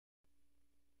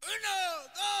Uno,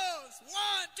 dos, 1,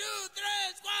 2, 3,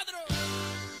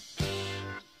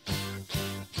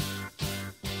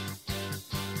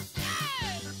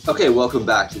 4. Okay, welcome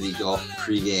back to the Golf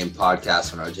Pregame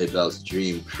Podcast on RJ Bell's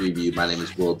Dream Preview. My name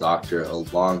is Will Doctor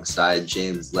alongside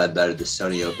James Ledbetter. The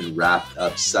Sony Open wrapped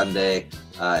up Sunday,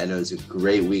 and it was a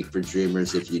great week for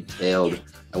Dreamers. If you tailed,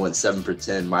 I went 7 for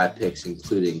 10. My picks,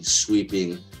 including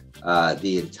sweeping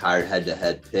the entire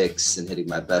head-to-head picks and hitting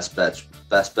my best bet,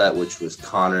 which was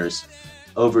Connors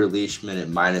over Leishman at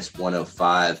minus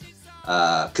 105.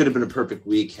 Could have been a perfect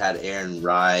week had Aaron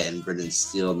Rye and Brendan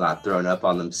Steele not thrown up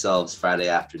on themselves Friday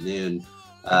afternoon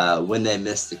when they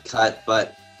missed the cut,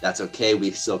 but that's okay.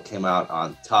 We still came out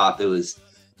on top. It was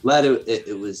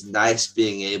nice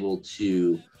being able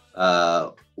to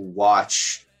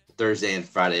watch Thursday and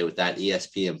Friday with that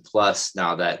ESPN Plus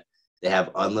now that they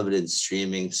have unlimited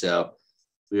streaming. So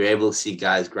we were able to see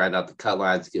guys grind out the cut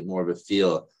lines, get more of a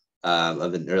feel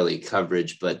of an early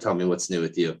coverage. But tell me what's new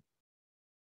with you.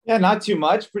 Yeah, not too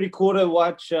much. Pretty cool to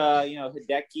watch,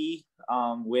 Hideki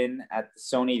win at the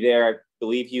Sony there. I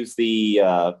believe he was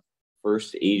the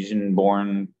first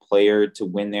Asian-born player to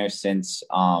win there since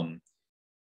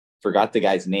forgot the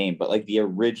guy's name, but like the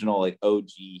original OG.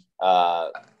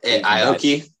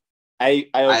 Aoki.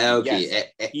 Aoki.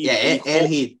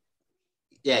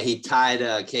 Yes. He tied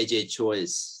KJ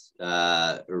Choi's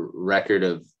record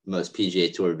of most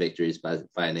PGA Tour victories by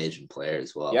an Asian player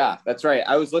as well. Yeah, that's right.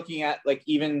 I was looking at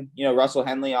even Russell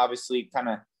Henley obviously kind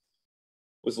of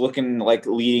was looking like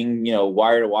leading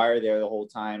wire to wire there the whole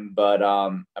time. But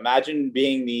imagine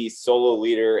being the solo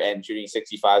leader and shooting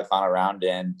 65 the final round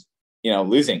and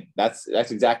losing. That's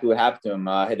exactly what happened to him.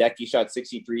 Hideki shot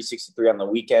 63 on the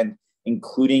weekend,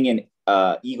 including an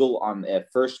eagle on the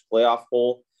first playoff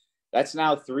hole. That's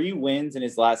now 3 wins in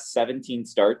his last 17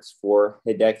 starts for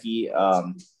Hideki,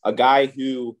 a guy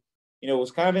who,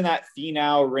 was kind of in that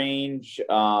Finau range,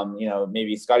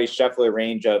 maybe Scotty Scheffler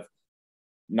range of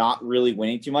not really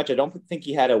winning too much. I don't think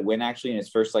he had a win actually in his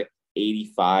first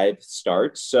 85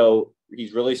 starts. So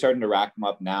he's really starting to rack them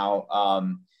up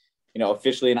now.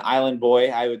 Officially an island boy,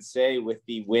 I would say, with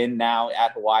the win now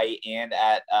at Hawaii and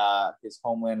at his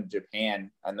homeland of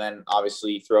Japan. And then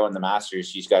obviously throw in the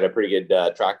Masters. He's got a pretty good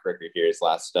track record here his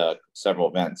last several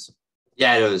events.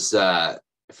 Yeah, it was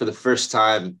for the first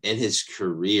time in his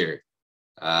career,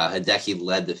 Hideki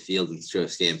led the field in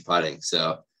strokes gained putting.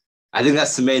 So I think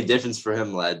that's the main difference for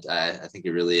him, Led. I think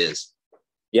it really is.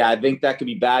 Yeah, I think that could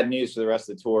be bad news for the rest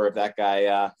of the tour if that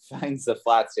guy finds the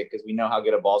flat stick, because we know how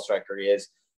good a ball striker he is.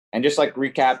 And just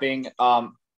recapping,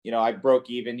 I broke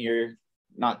even here,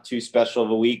 not too special of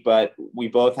a week, but we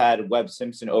both had Webb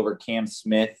Simpson over Cam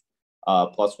Smith,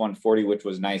 plus 140, which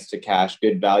was nice to cash.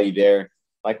 Good value there.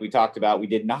 Like we talked about, we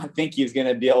did not think he was going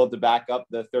to be able to back up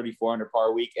the 34 under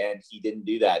par week, and he didn't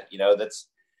do that. That's,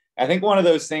 I think, one of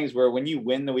those things where when you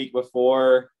win the week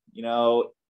before,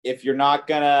 if you're not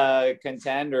going to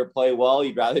contend or play well,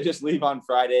 you'd rather just leave on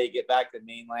Friday, get back to the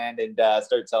mainland, and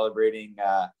start celebrating,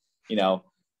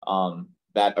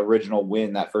 that original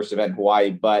win, that first event in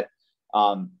Hawaii. But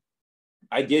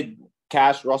I did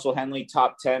cash Russell Henley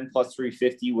top 10 plus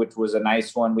 350, which was a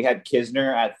nice one. We had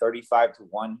Kisner at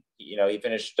 35-1. He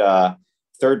finished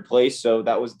third place. So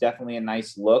that was definitely a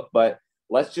nice look, but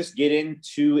let's just get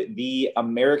into the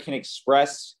American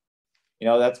Express.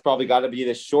 That's probably got to be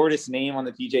the shortest name on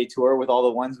the PGA Tour with all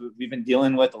the ones we've been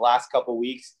dealing with the last couple of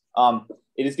weeks.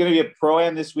 It is going to be a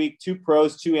pro-am this week, 2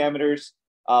 pros, 2 amateurs.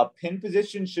 Pin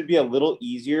position should be a little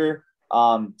easier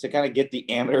to kind of get the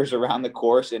amateurs around the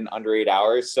course in under 8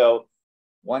 hours. So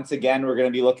once again, we're going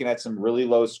to be looking at some really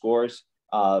low scores.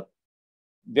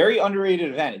 Very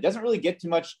underrated event. It doesn't really get too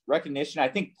much recognition. I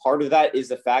think part of that is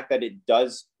the fact that it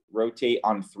does rotate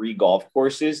on 3 golf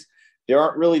courses. There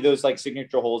aren't really those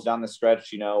signature holes down the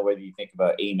stretch, whether you think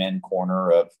about Amen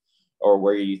Corner or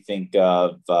where you think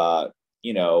of, Sawgrass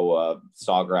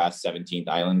 17th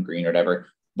Island Green or whatever.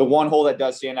 The one hole that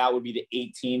does stand out would be the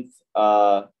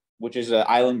 18th, which is an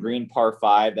Island Green par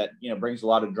 5 that, brings a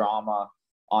lot of drama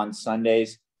on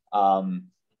Sundays.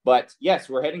 But yes,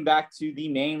 we're heading back to the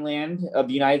mainland of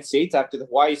the United States after the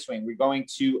Hawaii swing. We're going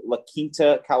to La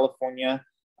Quinta, California,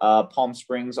 Palm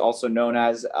Springs, also known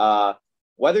as.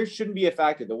 Weather shouldn't be a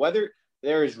factor. The weather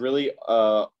there is really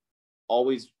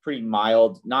always pretty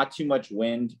mild, not too much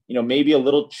wind, maybe a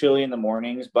little chilly in the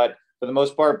mornings, but for the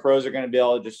most part, pros are going to be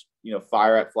able to just,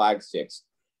 fire at flag sticks.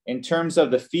 In terms of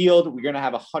the field, we're going to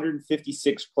have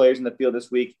 156 players in the field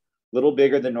this week, a little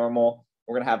bigger than normal.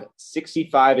 We're going to have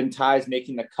 65 in ties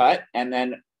making the cut. And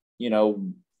then,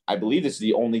 I believe this is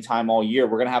the only time all year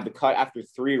we're going to have the cut after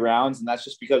 3 rounds. And that's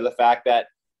just because of the fact that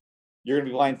you're going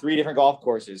to be playing 3 different golf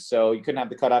courses. So you couldn't have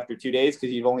the cut after 2 days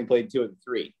because you've only played 2 of the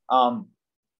 3.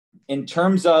 In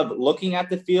terms of looking at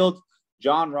the field,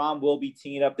 John Rahm will be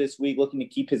teeing up this week, looking to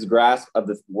keep his grasp of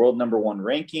the world number 1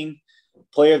 ranking.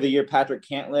 Player of the year, Patrick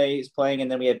Cantlay, is playing.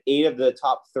 And then we have 8 of the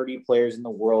top 30 players in the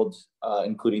world,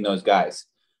 including those guys.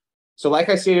 So like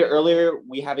I stated earlier,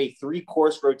 we have a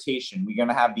 3-course rotation. We're going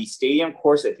to have the stadium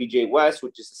course at PGA West,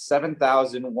 which is a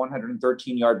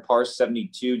 7,113-yard par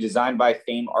 72, designed by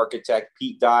famed architect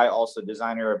Pete Dye, also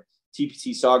designer of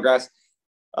TPC Sawgrass.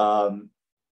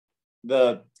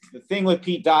 The thing with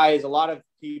Pete Dye is a lot of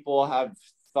people have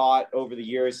thought over the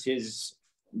years his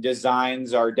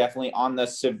designs are definitely on the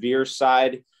severe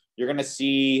side. You're going to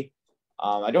see,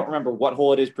 I don't remember what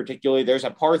hole it is particularly. There's a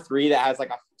par 3 that has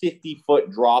like a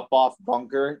 50-foot drop-off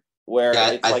bunker where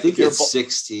it's I like think it's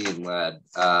 16, lad.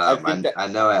 I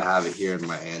know I have it here in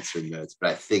my answer notes, but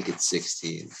I think it's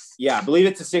 16. Yeah, I believe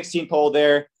it's a 16th hole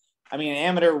there. I mean, an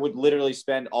amateur would literally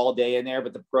spend all day in there,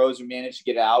 but the pros would manage to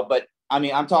get out. But I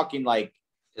mean, I'm talking like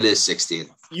it is 16.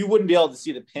 You wouldn't be able to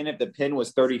see the pin if the pin was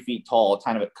 30 feet tall,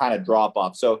 kind of drop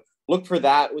off. So look for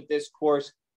that with this course.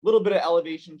 A little bit of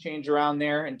elevation change around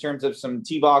there in terms of some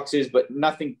tee boxes, but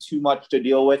nothing too much to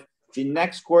deal with. The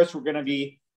next course we're going to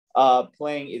be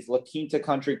playing is La Quinta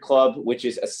Country Club, which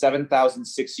is a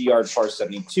 7,060-yard par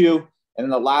 72. And then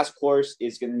the last course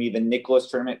is going to be the Nicklaus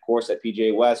Tournament course at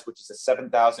PGA West, which is a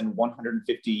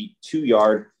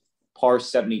 7,152-yard par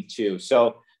 72.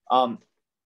 So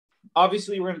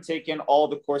obviously, we're going to take in all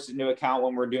the courses into account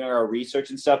when we're doing our research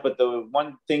and stuff. But the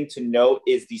one thing to note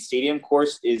is the stadium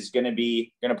course is going to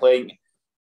play,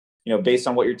 based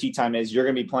on what your tee time is, you're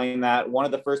going to be playing that one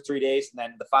of the first 3 days. And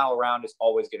then the final round is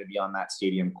always going to be on that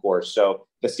stadium course. So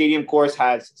the stadium course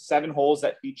has 7 holes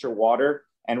that feature water.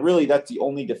 And really, that's the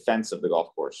only defense of the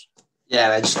golf course. Yeah,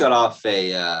 and I just got off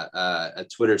a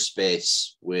Twitter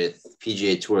space with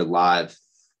PGA Tour Live.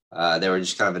 They were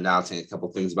just kind of announcing a couple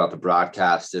things about the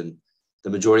broadcast, and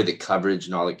the majority of the coverage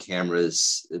and all the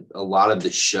cameras, a lot of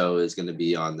the show is going to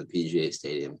be on the PGA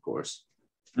Stadium course.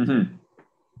 Mm-hmm.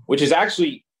 Which is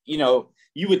actually, you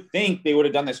would think they would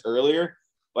have done this earlier,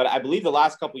 but I believe the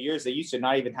last couple of years, they used to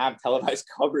not even have televised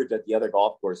coverage at the other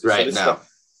golf courses. Right So now.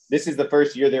 This is the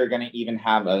first year they're going to even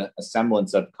have a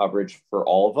semblance of coverage for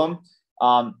all of them.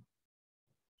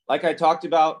 Like I talked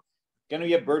about, going to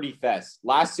be a birdie fest.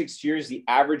 Last 6 years, the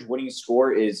average winning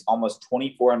score is almost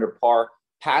 24 under par.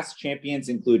 Past champions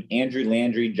include Andrew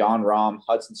Landry, John Rahm,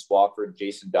 Hudson Swafford,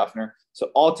 Jason Duffner. So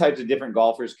all types of different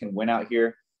golfers can win out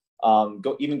here.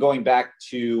 Even going back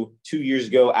to 2 years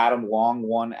ago, Adam Long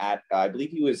won at, I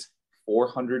believe he was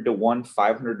 400 to 1,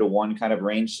 500 to 1 kind of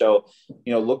range. So,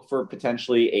 look for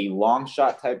potentially a long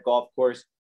shot type golf course.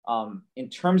 In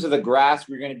terms of the grass,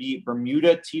 we're going to be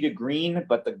Bermuda tee to green,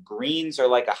 but the greens are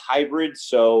like a hybrid.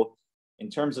 So in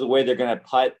terms of the way they're going to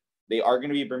putt, they are going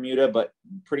to be Bermuda, but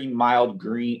pretty mild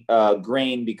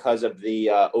grain because of the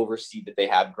overseed that they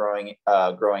have growing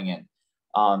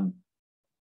in.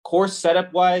 Course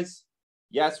setup wise,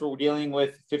 yes, we're dealing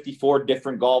with 54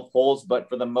 different golf holes, but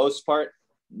for the most part,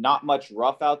 not much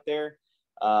rough out there.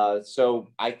 So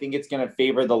I think it's going to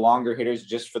favor the longer hitters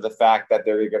just for the fact that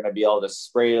they're going to be able to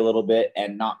spray a little bit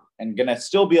and going to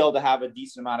still be able to have a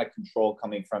decent amount of control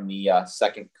coming from the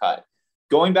second cut.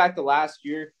 Going back to last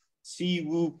year,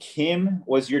 Siwoo Kim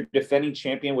was your defending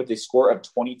champion with a score of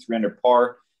 23 under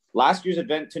par. Last year's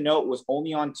event, to note, was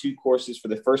only on 2 courses for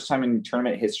the first time in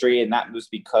tournament history, and that was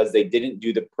because they didn't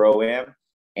do the Pro-Am,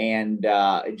 and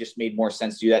it just made more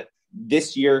sense to do that.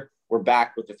 This year, we're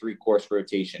back with the 3-course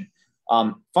rotation.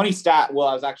 Funny stat, well,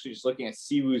 I was actually just looking at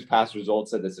Siwoo's past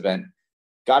results at this event.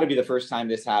 Got to be the first time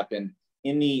this happened.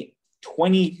 In the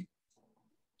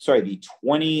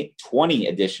 2020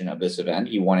 edition of this event,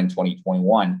 he won in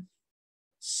 2021.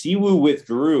 Siwoo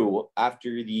withdrew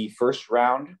after the first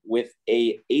round with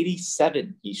a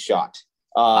 87 he shot.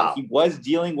 Wow. He was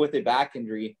dealing with a back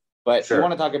injury, but Sure. You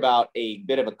want to talk about a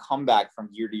bit of a comeback from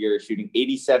year to year, shooting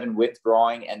 87,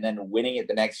 withdrawing, and then winning it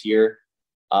the next year.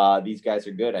 These guys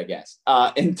are good, I guess.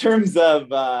 In terms of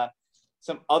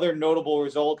some other notable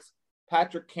results,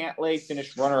 Patrick Cantlay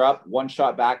finished runner-up, 1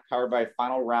 shot back, powered by a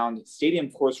final round stadium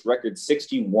course record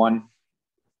 61.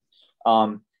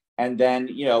 And then,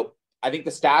 I think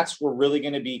the stats we're really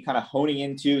going to be kind of honing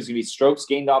into is going to be strokes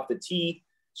gained off the tee,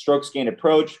 strokes gained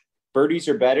approach, birdies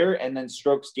are better, and then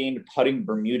strokes gained putting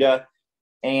Bermuda.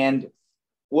 And,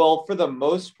 well, for the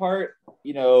most part,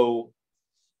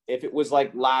 if it was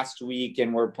like last week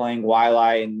and we're playing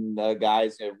Wiley and the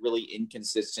guy's a really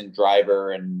inconsistent driver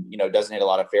and, doesn't hit a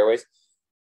lot of fairways,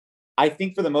 I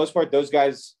think for the most part, those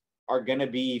guys are going to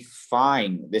be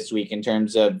fine this week in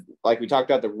terms of, like we talked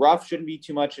about, the rough shouldn't be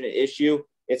too much of an issue.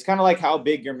 It's kind of like how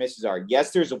big your misses are.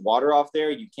 Yes, there's a water off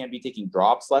there. You can't be taking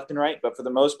drops left and right, but for the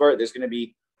most part, there's going to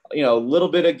be, a little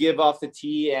bit of give off the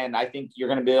tee. And I think you're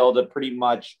going to be able to pretty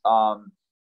much,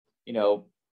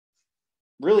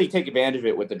 really take advantage of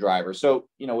it with the driver. So,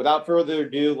 without further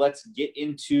ado, let's get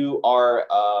into our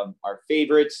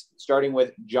favorites, starting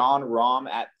with Jon Rahm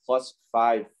at plus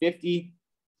 550.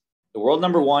 The world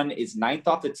number one is 9th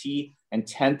off the tee and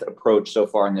 10th approach so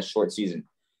far in this short season.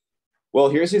 Well,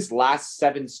 here's his last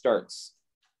 7 starts.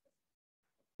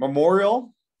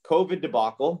 Memorial, COVID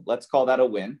debacle. Let's call that a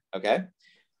win. Okay.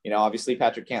 Obviously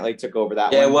Patrick Cantlay took over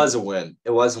that one. It was a win.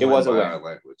 It was a win.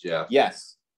 Language. Yeah.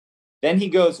 Yes. Then he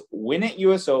goes win at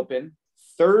US Open,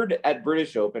 3rd at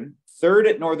British Open, 3rd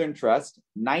at Northern Trust,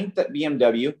 9th at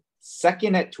BMW,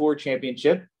 2nd at Tour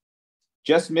Championship,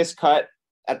 just miscut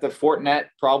at the Fortinet,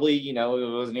 probably,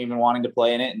 wasn't even wanting to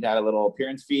play in it and had a little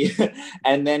appearance fee.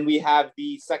 And then we have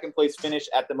the 2nd place finish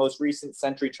at the most recent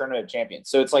Century Tournament of Champions.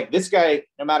 So it's like this guy,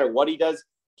 no matter what he does,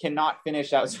 cannot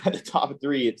finish outside the top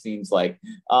 3, it seems like.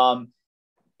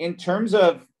 In terms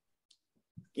of,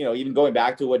 even going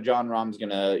back to what Jon Rahm's going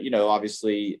to,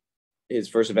 obviously his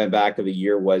first event back of the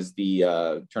year was the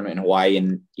tournament in Hawaii.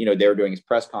 And, they were doing his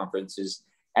press conferences.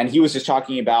 And he was just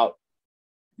talking about,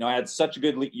 I had such a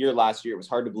good year last year. It was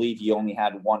hard to believe he only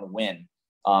had 1 win,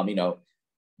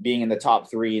 being in the top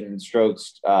 3 in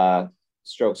strokes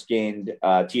gained,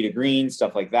 tee to green,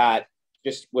 stuff like that.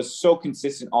 Just was so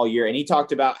consistent all year. And he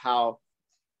talked about how,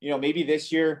 maybe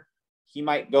this year he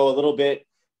might go a little bit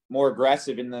more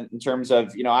aggressive in terms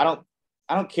of, I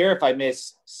don't care if I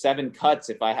miss 7 cuts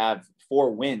if I have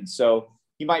 4 wins. So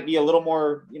he might be a little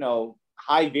more,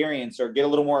 high variance or get a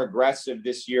little more aggressive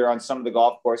this year on some of the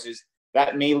golf courses.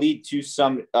 That may lead to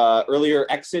some earlier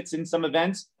exits in some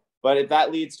events. But if that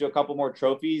leads to a couple more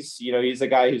trophies, he's a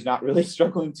guy who's not really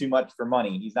struggling too much for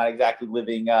money. He's not exactly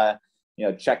living,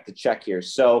 check to check here.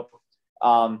 So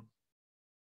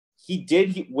he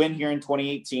did win here in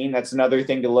 2018. That's another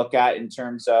thing to look at in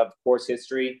terms of course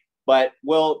history. But,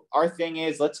 our thing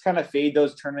is let's kind of fade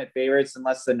those tournament favorites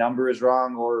unless the number is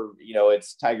wrong or,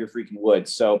 it's Tiger freaking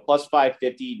Woods. So plus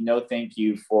 550, no thank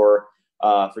you for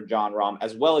Jon Rahm,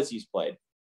 as well as he's played.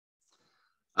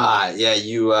 Yeah,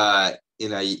 you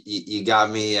got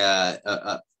me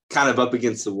kind of up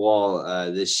against the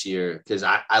wall this year because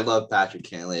I love Patrick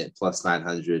Cantlay at plus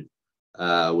 900,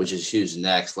 which is huge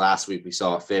next. Last week we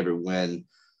saw a favorite win.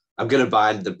 I'm going to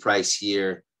buy the price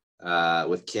here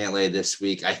with Cantlay this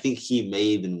week. I think he may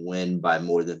even win by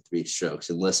more than 3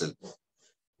 strokes. And listen,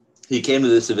 he came to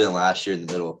this event last year in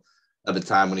the middle of a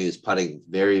time when he was putting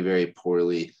very, very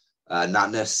poorly.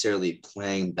 Not necessarily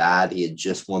playing bad. He had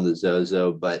just won the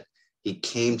Zozo, but he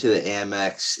came to the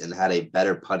Amex and had a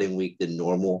better putting week than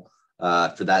normal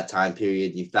for that time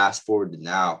period. You fast forward to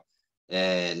now,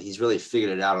 and he's really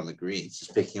figured it out on the greens. He's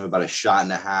picking up about 1.5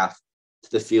 shots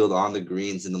to the field on the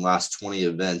greens in the last 20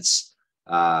 events.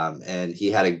 And he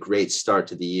had a great start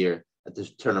to the year at the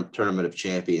Tournament of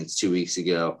Champions 2 weeks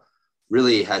ago.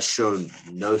 Really has shown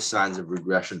no signs of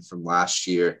regression from last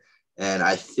year. And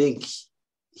I think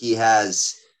he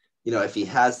has, if he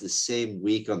has the same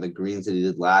week on the greens that he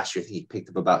did last year, I think he picked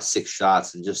up about 6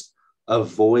 shots and just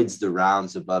avoids the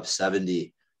rounds above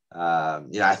 70.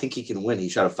 I think he can win. He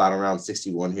shot a final round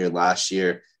 61 here last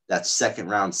year. That second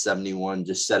round 71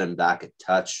 just set him back a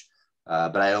touch.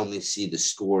 But I only see the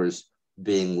scores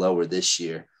being lower this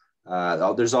year.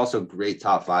 There's also great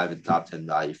top 5 and top 10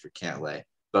 value for Cantlay,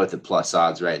 both at plus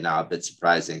odds right now, a bit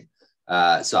surprising.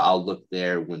 So I'll look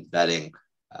there when betting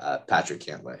Patrick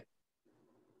Cantlay.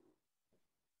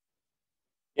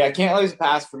 Yeah, Cantlay's a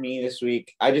pass for me this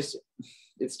week.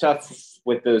 It's tough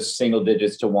with those single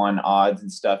digits to 1 odds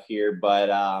and stuff here,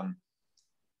 but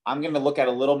I'm going to look at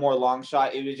a little more long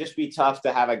shot. It would just be tough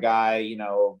to have a guy,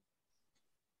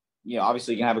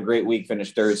 obviously you can have a great week,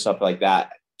 finish 3rd, stuff like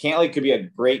that. Cantlay could be a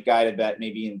great guy to bet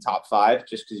maybe in top 5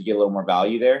 just because you get a little more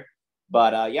value there.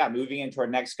 But moving into our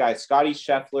next guy, Scotty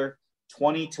Scheffler,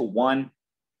 20-1.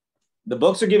 The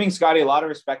books are giving Scotty a lot of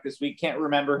respect this week. Can't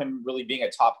remember him really being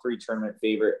a top 3 tournament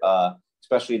favorite,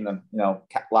 especially in the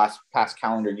past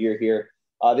calendar year here.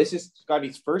 This is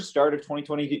Scotty's first start of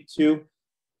 2022,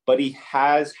 but he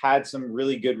has had some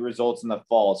really good results in the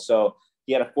fall. So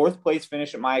he had a 4th place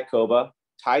finish at Mayakoba,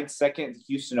 tied 2nd at the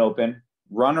Houston Open,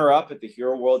 runner-up at the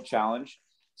Hero World Challenge.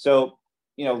 So,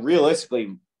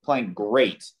 realistically playing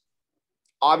great.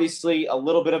 Obviously, a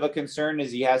little bit of a concern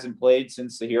is he hasn't played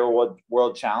since the Hero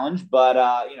World Challenge. But,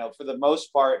 for the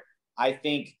most part, I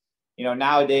think,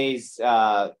 nowadays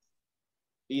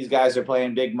these guys are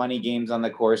playing big money games on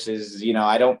the courses.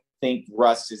 I don't think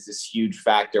rust is this huge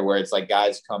factor where it's like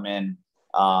guys come in,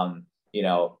 you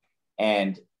know,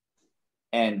 and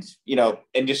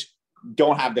just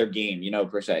don't have their game, you know,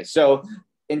 per se. So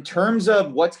in terms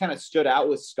of what's kind of stood out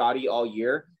with Scotty all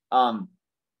year,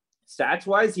 stats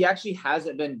wise, he actually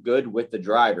hasn't been good with the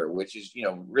driver, which is, you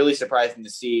know, really surprising to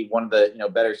see. One of the, you know,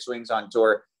 better swings on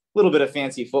tour, a little bit of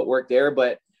fancy footwork there,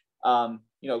 but,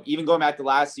 you know, even going back to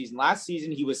last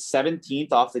season, he was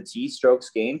 17th off the tee strokes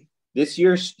gained. This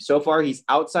year, so far, he's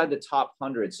outside the top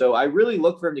 100. So I really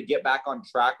look for him to get back on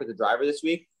track with the driver this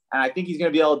week. And I think he's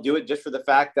going to be able to do it just for the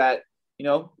fact that, you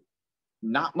know,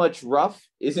 not much rough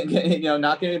isn't, you know,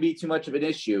 not going to be too much of an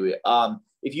issue.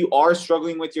 If you are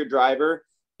struggling with your driver,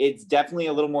 it's definitely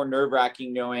a little more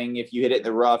nerve-wracking knowing if you hit it in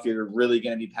the rough, you're really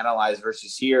going to be penalized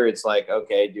versus here. It's like,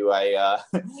 okay, do I,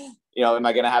 you know, am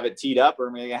I going to have it teed up or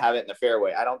am I going to have it in the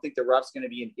fairway? I don't think the rough's going to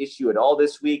be an issue at all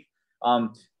this week.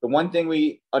 Another thing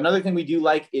we do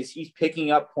like is he's picking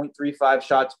up 0.35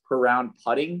 shots per round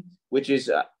putting, which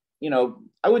is, you know,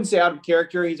 I wouldn't say out of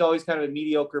character. He's always kind of a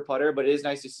mediocre putter, but it is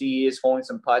nice to see he is holding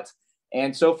some putts.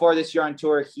 And so far this year on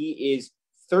tour, he is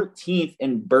 13th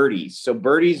in birdies. So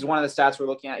birdies is one of the stats we're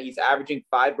looking at. He's averaging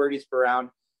 5 birdies per round.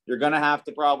 You're going to have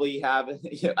to probably have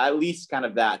at least kind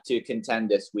of that to contend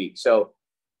this week. So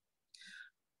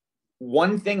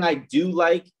one thing I do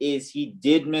like is he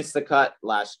did miss the cut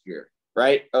last year,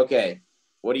 right? Okay.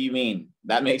 What do you mean?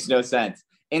 That makes no sense.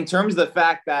 In terms of the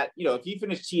fact that, you know, if he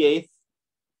finished T8th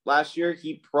last year,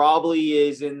 he probably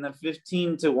is in the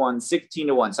 15 to 1, 16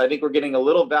 to 1. So I think we're getting a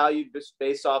little value just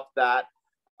based off that.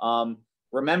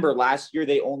 Remember, last year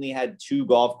they only had 2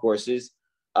 golf courses,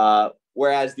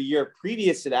 whereas the year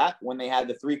previous to that, when they had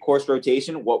the 3-course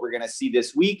rotation, what we're going to see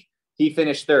this week, he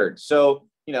finished 3rd. So,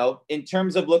 you know, in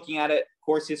terms of looking at it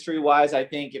course history-wise, I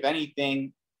think, if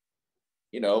anything,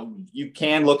 you know, you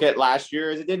can look at last year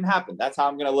as it didn't happen. That's how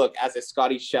I'm going to look as a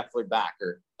Scotty Scheffler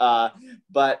backer.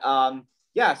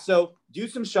 Yeah, so do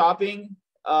some shopping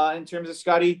in terms of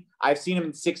Scotty. I've seen him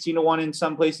in 16 to 1 in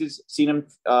some places, seen him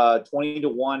 20 to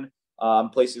 1.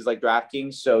 Places like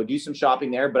DraftKings. So do some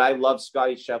shopping there. But I love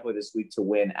Scotty Scheffler this week to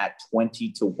win at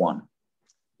 20 to 1.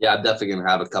 Yeah, I'm definitely going to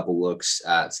have a couple looks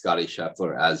at Scotty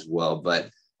Scheffler as well.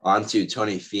 But on to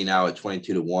Tony Finau at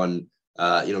 22 to 1.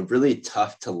 You know, really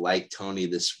tough to like Tony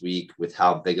this week with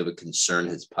how big of a concern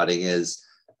his putting is.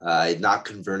 Not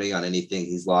converting on anything.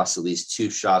 He's lost at least 2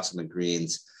 shots on the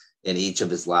greens in each of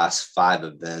his last 5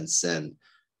 events. And,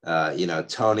 you know,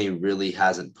 Tony really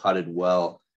hasn't putted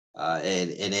well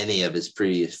in any of his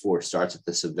previous 4 starts at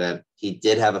this event. He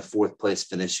did have a 4th place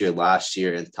finish here last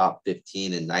year in top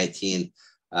 15 and 19.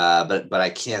 But I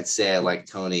can't say I like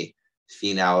Tony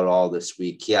Finau at all this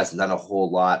week. He hasn't done a whole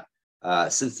lot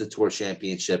since the Tour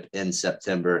Championship in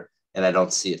September, and I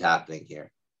don't see it happening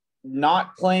here.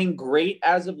 Not playing great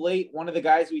as of late. One of the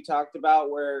guys we talked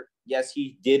about where, yes,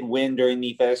 he did win during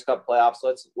the FedEx Cup playoffs.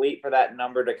 Let's wait for that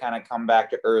number to kind of come back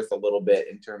to earth a little bit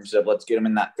in terms of let's get him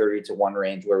in that 30 to 1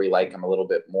 range where we like him a little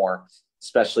bit more,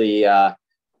 especially as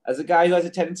a guy who has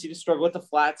a tendency to struggle with the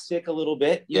flat stick a little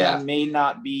bit. You know, may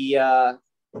not be a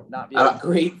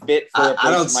great fit for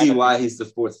I don't see why he's the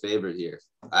 4th favorite here.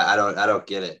 I don't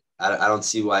get it. I don't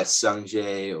see why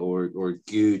Sungjae or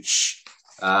Gooch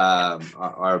are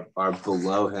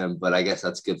below him, but I guess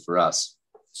that's good for us.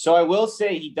 So I will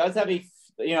say he does have a,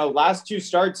 you know, last 2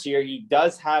 starts here, he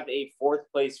does have a 4th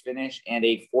place finish and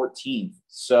a 14th.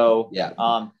 So yeah,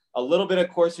 a little bit of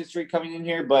course history coming in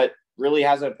here, but really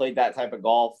hasn't played that type of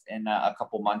golf in a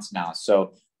couple months now.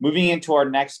 So moving into our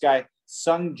next guy,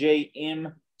 Sungjae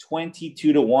Im,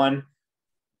 22 to 1.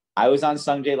 I was on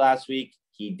Sungjae last week.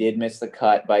 He did miss the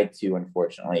cut by 2,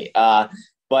 unfortunately.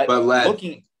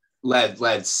 But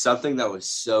Led, something that was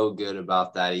so good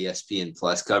about that ESPN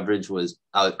Plus coverage was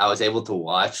I was able to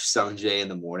watch Sungjae in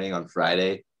the morning on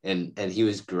Friday, and he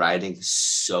was grinding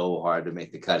so hard to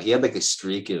make the cut. He had like a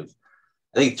streak of,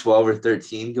 I think, 12 or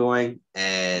 13 going,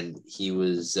 and he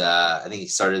was, I think he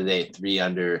started the day at 3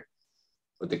 under,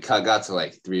 but the cut got to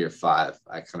like 3 or 5.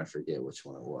 I kind of forget which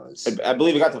one it was. I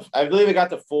believe it got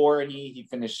to 4, and he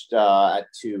finished at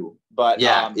 2. But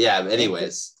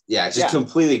anyways,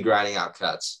 completely grinding out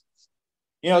cuts.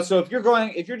 You know, so if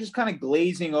you're just kind of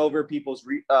glazing over people's,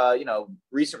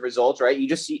 recent results, right? You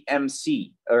just see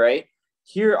MC, all right?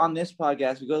 Here on this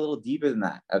podcast, we go a little deeper than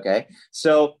that, okay?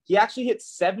 So he actually hit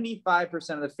 75%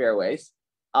 of the fairways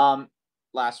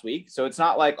last week. So it's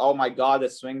not like, oh my God,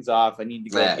 this swing's off. I need to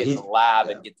go get in the lab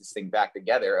and get this thing back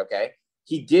together, okay?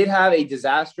 He did have a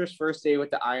disastrous first day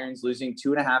with the irons, losing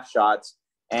 2.5 shots.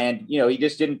 And, you know, he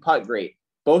just didn't putt great.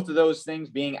 Both of those things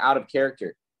being out of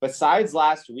character. Besides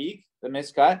last week, the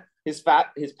miscut, his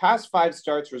past 5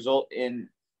 starts result in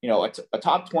a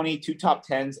top 20, 2 top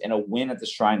 10s, and a win at the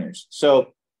Shriners.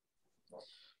 So,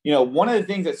 one of the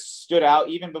things that stood out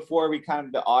even before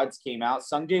the odds came out,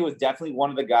 Sungjae was definitely one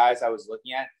of the guys I was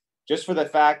looking at, just for the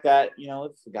fact that,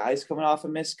 if the guy's coming off a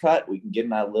missed cut, we can give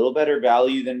him a little better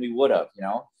value than we would have,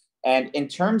 And in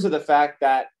terms of the fact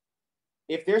that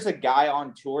if there's a guy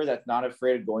on tour that's not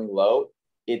afraid of going low,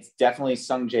 it's definitely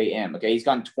Sungjae Im. Okay, he's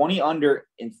gone 20 under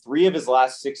in 3 of his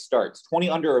last 6 starts, 20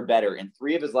 under or better in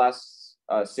 3 of his last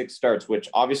 6 starts, which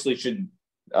obviously should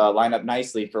line up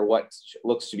nicely for what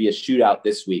looks to be a shootout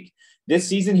this week. This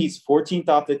season, he's 14th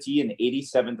off the tee and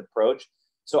 87th approach.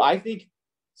 So I think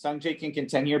Sungjae can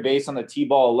contend here based on the tee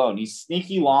ball alone. He's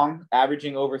sneaky long,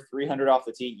 averaging over 300 off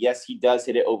the tee. Yes, he does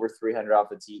hit it over 300 off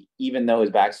the tee, even though his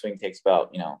backswing takes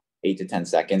about, 8 to 10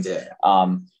 seconds. Yeah.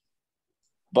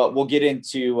 But we'll get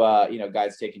into,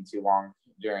 guys taking too long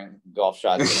during golf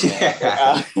shots.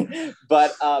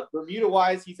 But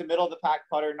Bermuda-wise, he's a middle-of-the-pack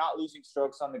putter, not losing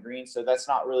strokes on the green, so that's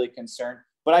not really a concern.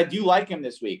 But I do like him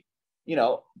this week.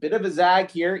 Bit of a zag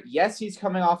here. Yes, he's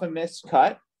coming off a missed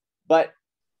cut, but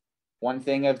one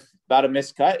thing about a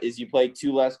missed cut is you play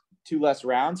two less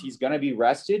rounds. He's going to be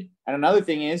rested. And another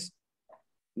thing is,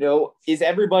 is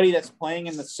everybody that's playing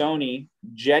in the Sony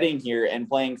jetting here and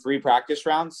playing 3 practice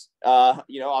rounds?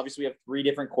 Obviously we have 3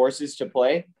 different courses to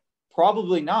play.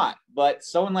 Probably not, but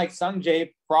someone like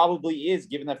Sungjae probably is,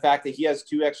 given the fact that he has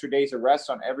 2 extra days of rest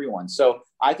on everyone. So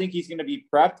I think he's going to be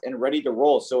prepped and ready to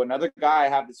roll. So another guy I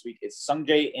have this week is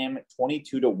Sungjae Im,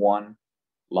 22-1.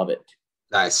 Love it.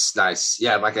 Nice.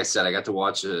 Yeah, like I said, I got to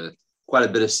watch quite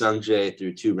a bit of Sungjae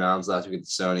through 2 rounds last week at the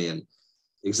Sony, and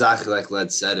exactly like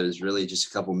Led said, it was really just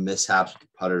a couple mishaps with the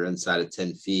putter inside of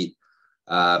 10 feet,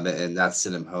 and that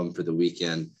sent him home for the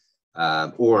weekend,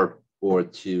 or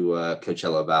to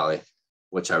Coachella Valley,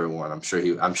 whichever one. I'm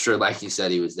sure, like you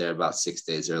said, he was there about 6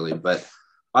 days early. But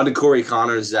on to Corey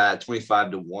Connors at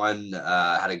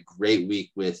 25-1, had a great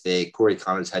week with a Corey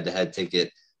Connors head-to-head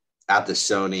ticket at the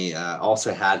Sony.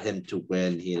 Also had him to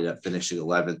win. He ended up finishing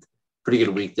 11th. Pretty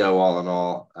good week, though, all in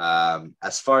all.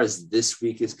 As far as this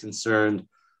week is concerned,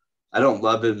 I don't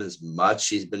love him as much.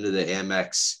 He's been to the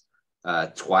Amex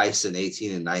twice in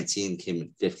 18 and 19, came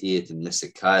in 50th and missed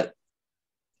a cut.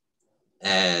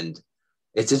 And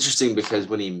it's interesting because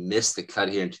when he missed the cut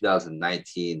here in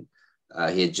 2019,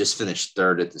 he had just finished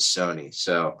 3rd at the Sony.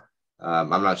 So I'm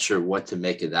not sure what to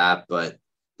make of that, but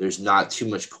there's not too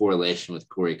much correlation with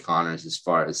Corey Connors as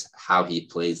far as how he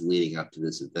plays leading up to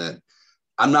this event.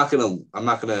 I'm not gonna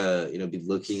be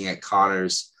looking at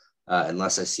Connors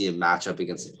unless I see a matchup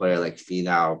against a player like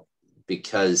Finau,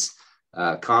 because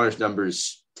Connors'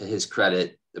 numbers, to his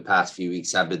credit, the past few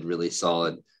weeks have been really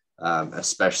solid,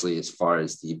 especially as far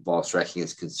as the ball striking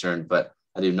is concerned. But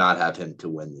I do not have him to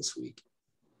win this week.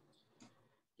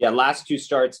 Yeah, last 2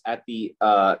 starts at the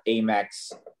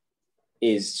Amex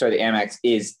is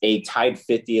a tied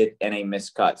 50th and a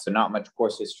missed cut. So not much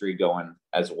course history going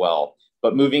as well.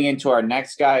 But moving into our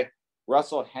next guy,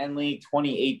 Russell Henley,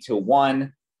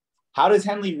 28-1. How does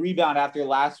Henley rebound after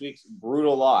last week's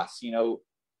brutal loss?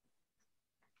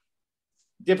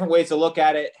 Different ways to look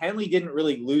at it. Henley didn't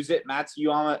really lose it.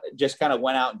 Matsuyama just kind of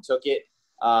went out and took it.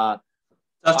 Tough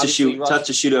to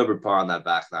shoot over par on that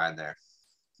back nine there.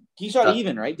 He shot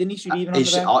even, right? Didn't he shoot even on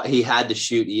the back? He had to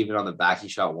shoot even on the back. He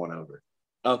shot 1 over.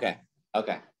 Okay.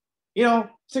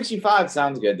 65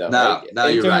 sounds good, though. No, right? No,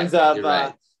 you're right. You're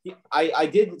right. I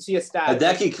did see a stat.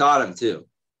 Hideki caught him, too.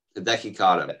 Hideki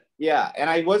caught him. Yeah, and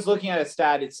I was looking at a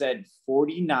stat. It said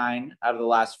 49 out of the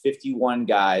last 51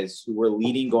 guys who were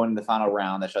leading going to the final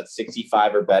round that shot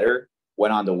 65 or better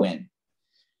went on to win.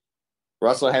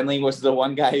 Russell Henley was the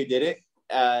one guy who did it,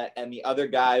 and the other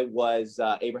guy was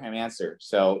Abraham Ancer.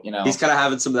 So, he's kind of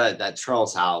having some of that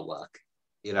Charles Howell luck,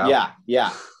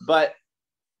 Yeah. But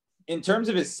in terms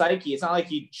of his psyche, it's not like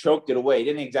he choked it away. He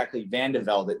didn't exactly Van de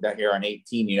Velde it here on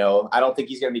 18, I don't think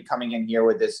he's going to be coming in here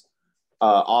with this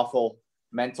awful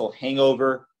mental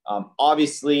hangover.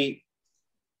 Obviously,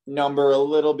 number a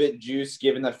little bit juice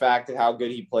given the fact of how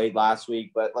good he played last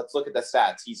week. But let's look at the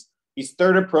stats. He's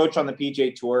 3rd approach on the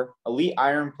PGA Tour, elite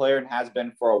iron player, and has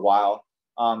been for a while.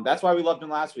 That's why we loved him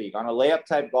last week. On a layup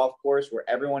type golf course where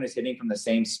everyone is hitting from the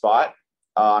same spot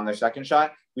on their second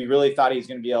shot, we really thought he was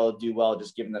going to be able to do well,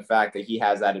 just given the fact that he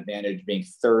has that advantage being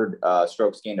 3rd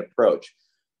strokes gained approach.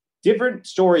 Different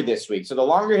story this week. So the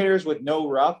longer hitters with no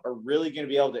rough are really going to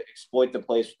be able to exploit the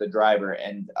place with the driver.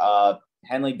 And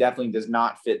Henley definitely does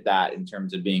not fit that in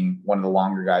terms of being one of the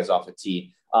longer guys off a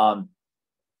tee.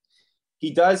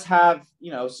 He does have,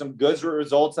 some good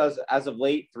results as of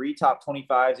late. 3 top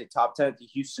 25s, a top 10 at the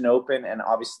Houston Open, and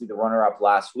obviously the runner-up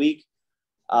last week.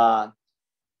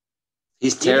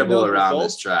 He's terrible around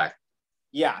this track.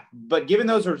 Yeah, but given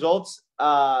those results,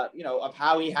 of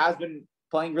how he has been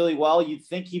playing really well, you'd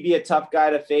think he'd be a tough guy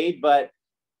to fade, but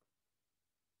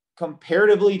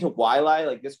comparatively to Wiley,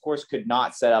 like this course could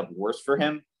not set up worse for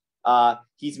him.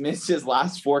 He's missed his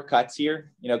last 4 cuts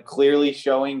here, clearly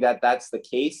showing that that's the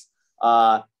case.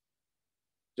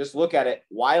 Just look at it.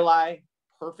 Wiley,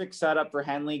 perfect setup for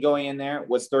Henley going in there,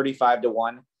 was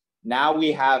 35-1. Now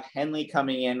we have Henley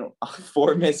coming in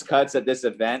 4 missed cuts at this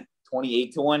event,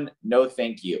 28-1. No,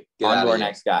 thank you. On to our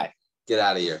next guy. Get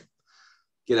out of here.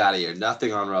 Get out of here.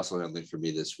 Nothing on Russell Henley for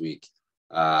me this week.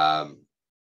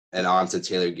 And on to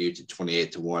Taylor Gooch at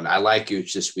 28-1. I like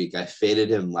Gooch this week. I faded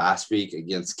him last week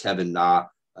against Kevin Na,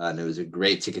 and it was a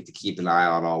great ticket to keep an eye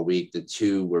on all week. The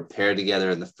two were paired together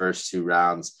in the first 2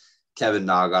 rounds. Kevin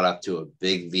Na got up to a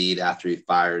big lead after he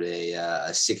fired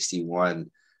a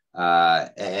 61.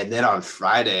 And then on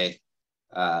Friday,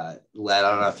 I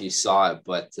don't know if you saw it,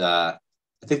 but I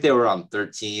think they were on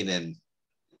 13 and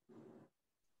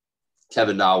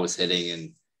Kevin Na was hitting,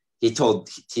 and he told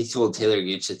Taylor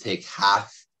Gooch to take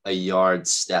half a yard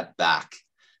step back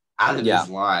out of his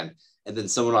line. And then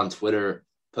someone on Twitter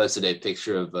posted a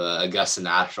picture of Augusta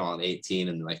National on 18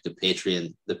 and like the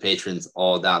patrons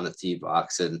all down the tee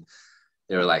box. And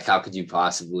they were like, how could you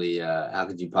possibly have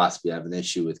an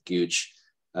issue with Gooch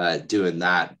doing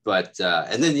that? But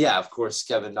and then of course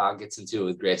Kevin Na gets into it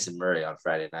with Grayson Murray on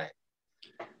Friday night.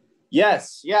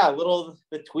 Yes,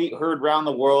 the tweet heard around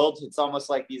the world. It's almost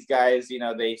like these guys,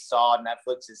 they saw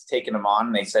Netflix is taking them on,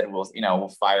 and they said,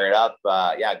 we'll fire it up.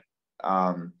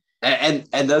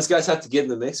 And those guys have to get in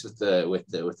the mix with the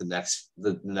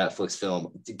Netflix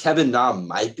film. Kevin Na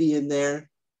might be in there.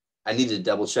 I need to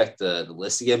double check the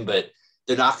list again, but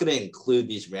they're not going to include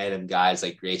these random guys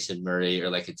like Grayson Murray or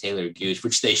like a Taylor Gooch,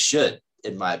 which they should,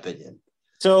 in my opinion.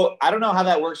 So I don't know how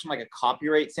that works from like a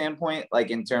copyright standpoint, like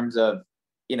in terms of,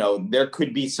 there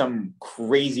could be some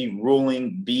crazy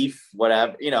ruling beef,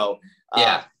 whatever,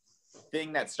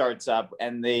 thing that starts up,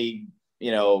 and they,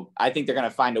 I think they're going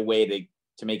to find a way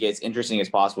to make it as interesting as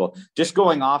possible. Just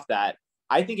going off that,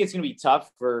 I think it's going to be tough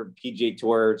for PGA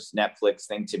Tour's Netflix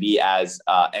thing to be as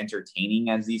entertaining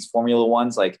as these Formula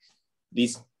Ones, like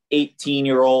these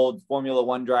 18-year-old Formula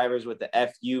One drivers with the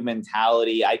FU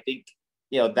mentality. I think,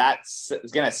 that's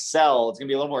going to sell. It's going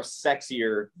to be a little more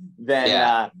sexier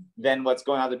than what's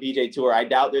going on the PGA Tour. I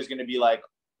doubt there's going to be like,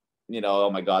 oh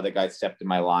my God, that guy stepped in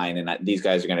my line and these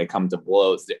guys are going to come to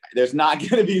blows. There's not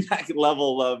going to be that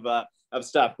level of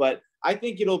stuff, but I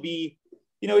think it'll be,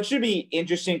 it should be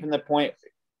interesting from the point,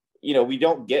 we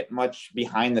don't get much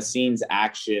behind the scenes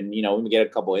action. We get a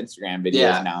couple Instagram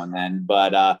videos now and then,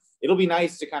 but it'll be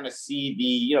nice to kind of see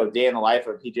the, day in the life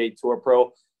of PGA Tour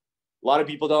pro. A lot of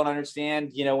people don't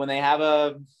understand, when they have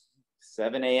a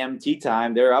 7 a.m. tee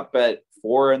time, they're up at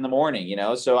 4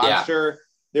 a.m, so I'm sure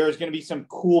there's going to be some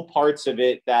cool parts of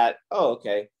it that,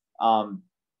 okay. I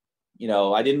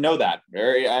didn't know that.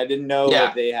 I didn't know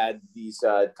that they had these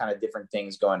kind of different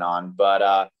things going on,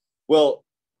 but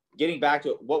getting back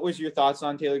to it, what was your thoughts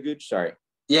on Taylor Gooch? Sorry.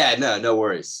 Yeah, no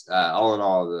worries. All in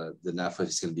all, the Netflix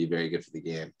is going to be very good for the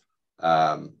game.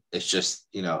 It's just,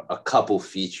 a couple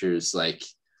features like,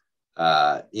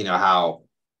 how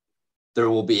there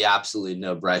will be absolutely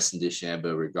no Bryson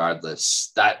DeChambeau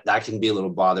regardless. That can be a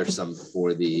little bothersome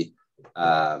for the,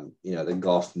 the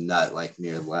golf nut like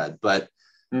Mir led. But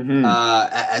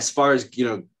as far as,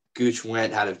 Gooch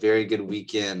went, had a very good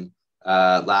weekend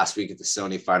last week at the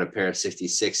Sony, fired a pair of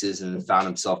 66s and found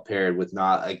himself paired with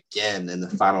Na again in the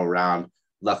final round.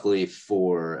 Luckily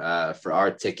for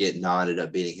our ticket, Na ended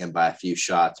up beating him by a few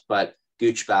shots, but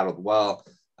Gooch battled well.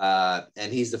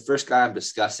 And he's the first guy I'm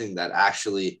discussing that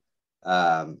actually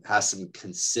has some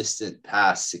consistent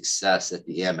past success at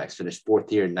the Amex. Finished 4th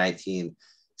here in 19,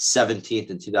 17th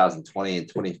in 2020, and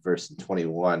 21st in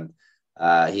 21.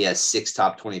 He has 6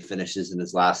 top 20 finishes in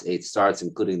his last 8 starts,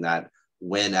 including that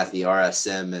win at the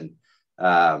RSM. And,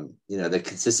 the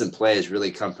consistent play has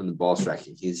really come from the ball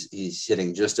striking. He's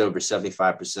hitting just over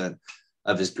 75%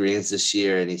 of his greens this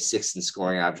year, and he's 6th in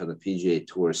scoring average on the PGA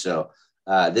Tour. So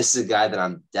this is a guy that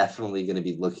I'm definitely going to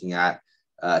be looking at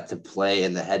to play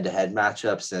in the head-to-head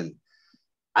matchups. And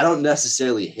I don't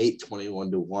necessarily hate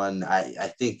 21-1.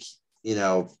 I think,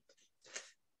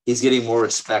 he's getting more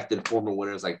respect than former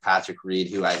winners like Patrick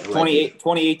Reed,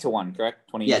 28-1, correct?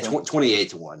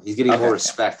 28-1. He's getting more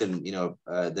respect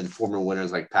than former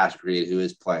winners like Patrick Reed, who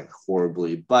is playing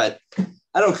horribly. But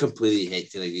I don't completely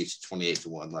hate Taylor Gooch at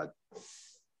 28-1. Like,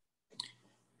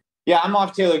 yeah, I'm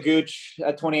off Taylor Gooch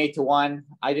at 28-1.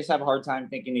 I just have a hard time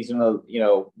thinking he's going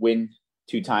to, win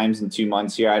two times in 2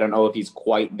 months here. I don't know if he's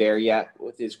quite there yet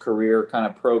with his career kind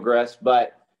of progress,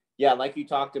 but yeah, like you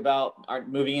talked about,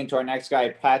 moving into our next guy,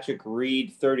 Patrick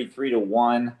Reed,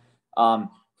 33-1.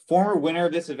 Former winner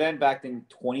of this event back in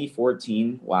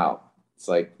 2014. Wow. It's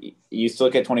like you used to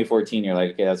look at 2014, you're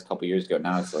like, okay, that's a couple years ago.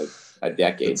 Now it's like a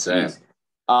decade.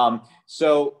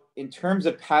 So in terms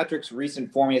of Patrick's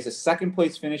recent form, he has a second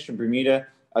place finish in Bermuda,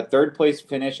 a third place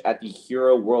finish at the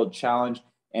Hero World Challenge,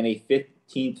 and a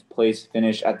 15th place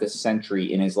finish at the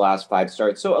Century in his last 5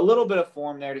 starts. So a little bit of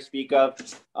form there to speak of.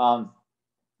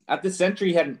 At the Century,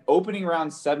 he had an opening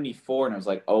round 74, and I was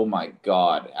like, oh my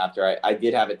God, after I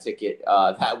did have a ticket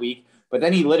that week. But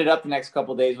then he lit it up the next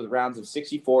couple of days with rounds of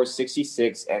 64,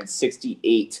 66, and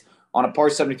 68 on a par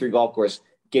 73 golf course,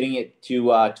 getting it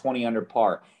to 20 under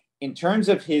par. In terms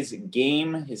of his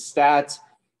game, his stats,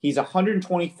 he's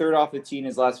 123rd off the tee in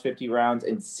his last 50 rounds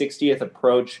and 60th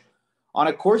approach. On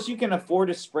a course you can afford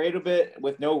to spray it a bit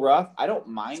with no rough, I don't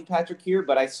mind Patrick here,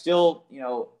 but I still,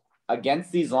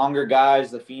 against these longer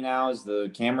guys, the Finaus, the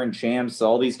Cameron Champs,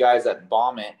 all these guys that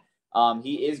bomb it,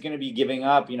 he is going to be giving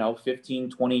up, 15,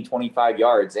 20, 25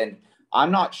 yards. And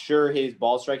I'm not sure his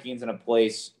ball striking is in a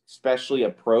place, especially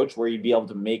approach, where you'd be able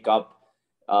to make up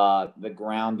the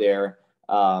ground there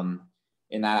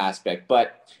in that aspect.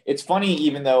 But it's funny,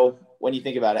 even though when you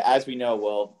think about it, as we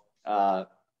know,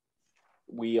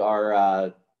 we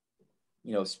are,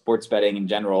 sports betting in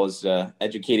general is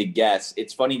educated guess.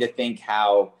 It's funny to think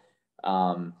how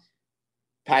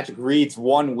Patrick Reed's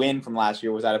one win from last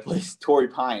year was at a place, Torrey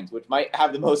Pines, which might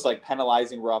have the most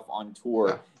penalizing rough on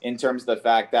tour in terms of the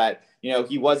fact that,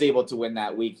 he was able to win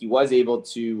that week. He was able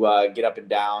to get up and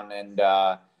down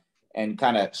and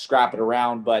kind of scrap it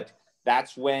around. But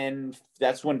that's when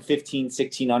 15,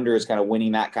 16 under is kind of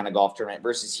winning that kind of golf tournament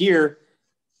versus here.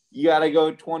 You got to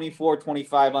go 24,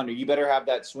 25 under. You better have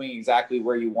that swing exactly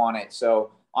where you want it.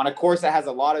 So on a course that has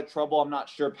a lot of trouble, I'm not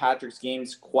sure Patrick's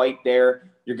game's quite there.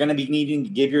 You're going to be needing to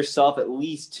give yourself at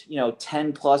least,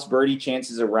 10 plus birdie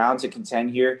chances around to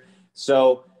contend here.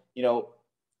 So,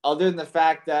 other than the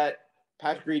fact that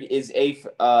Patrick Reed is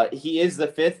he is the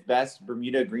 5th best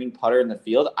Bermuda green putter in the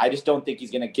field, I just don't think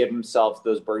he's going to give himself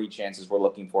those birdie chances we're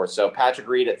looking for. So Patrick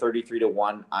Reed at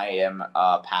 33-1, I am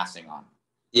passing on.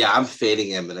 Yeah, I'm fading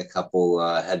him in a couple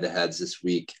head-to-heads this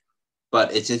week.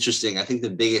 But it's interesting. I think the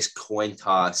biggest coin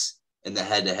toss in the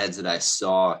head-to-heads that I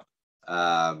saw,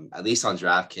 at least on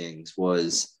DraftKings,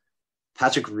 was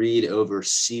Patrick Reed over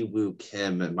Siwoo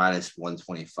Kim at minus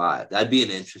 125. That'd be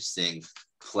an interesting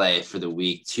play for the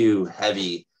week. 2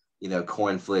 heavy,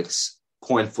 coin flips.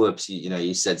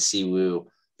 You said Siwoo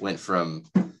went from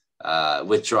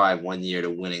withdrawing 1 year to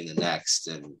winning the next,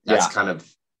 and that's kind of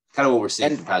what we're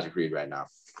seeing from Patrick Reed right now.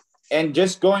 And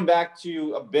just going back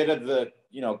to a bit of the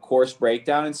course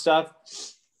breakdown and stuff.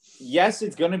 Yes,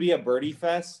 it's going to be a birdie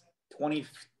fest.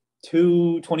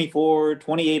 22, 24,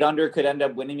 28 under could end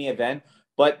up winning the event,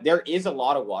 but there is a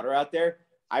lot of water out there.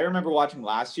 I remember watching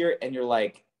last year, and you're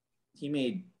like, he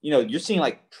made, you're seeing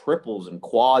triples and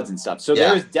quads and stuff. So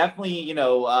there is definitely,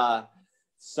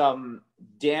 some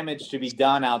damage to be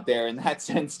done out there in that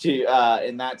sense too,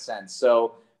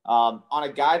 So on a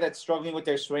guy that's struggling with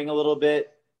their swing a little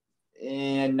bit,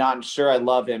 and not sure I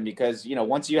love him because,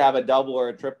 once you have a double or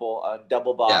a triple, a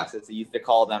double box, as they used to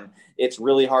call them, it's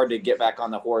really hard to get back on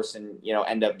the horse and,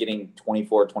 end up getting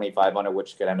 24, 25 under,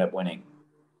 which could end up winning.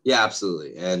 Yeah,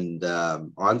 absolutely. And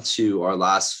on to our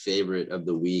last favorite of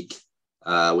the week,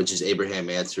 which is Abraham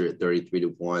Ancer at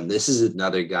 33-1. This is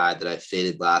another guy that I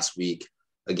faded last week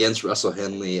against Russell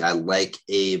Henley. I like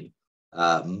Abe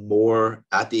more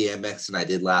at the Amex than I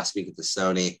did last week at the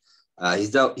Sony.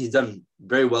 He's done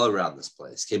very well around this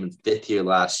place. Came in 5th here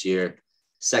last year,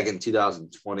 2nd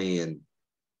 2020, and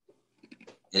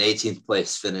an 18th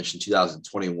place finish in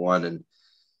 2021. And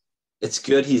it's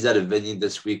good he's at a venue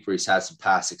this week where he's had some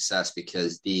past success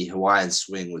because the Hawaiian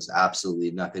swing was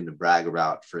absolutely nothing to brag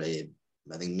about for Abe.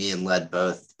 I think me and Led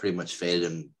both pretty much faded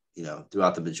him,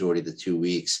 throughout the majority of the 2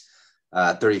 weeks.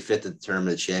 35th at the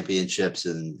Tournament of Championships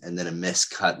and then a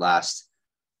missed cut last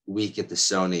week at the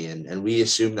Sony, and we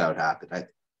assumed that would happen.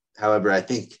 However, I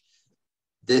think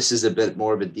this is a bit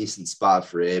more of a decent spot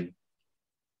for Abe.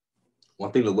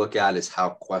 One thing to look at is how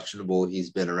questionable he's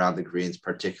been around the greens,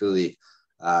 particularly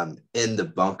in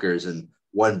the bunkers. And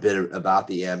one bit about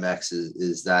the Amex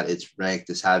is that it's ranked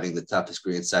as having the toughest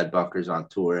greenside bunkers on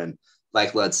tour. And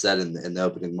like Led said in the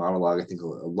opening monologue, I think a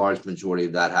large majority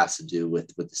of that has to do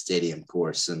with the stadium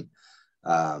course. And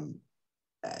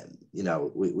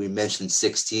we mentioned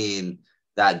 16,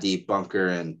 that deep bunker,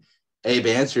 and Abe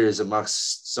Ancer is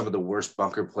amongst some of the worst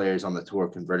bunker players on the tour,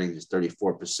 converting just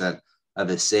 34% of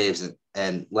his saves.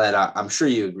 And Led, I'm sure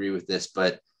you agree with this,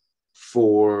 but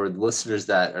for the listeners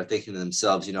that are thinking to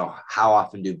themselves, how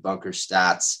often do bunker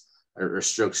stats or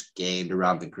strokes gained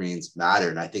around the greens matter?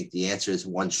 And I think the answer is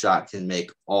one shot can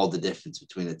make all the difference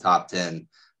between a top 10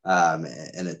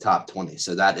 and a top 20.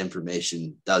 So that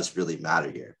information does really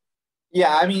matter here.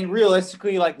 Yeah, I mean,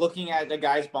 realistically, like looking at the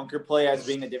guy's bunker play as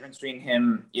being the difference between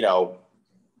him,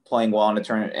 playing well in a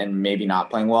tournament and maybe not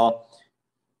playing well,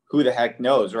 who the heck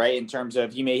knows, right? In terms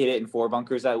of he may hit it in 4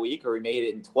 bunkers that week, or he may hit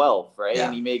it in 12, right? Yeah.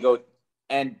 And he may go,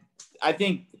 and I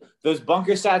think those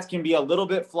bunker stats can be a little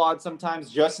bit flawed sometimes,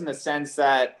 just in the sense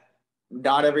that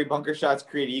not every bunker shot's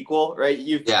created equal, right?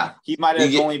 He might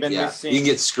have only been missing. You can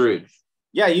get screwed.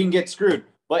 Yeah, you can get screwed.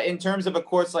 But in terms of a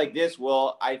course like this,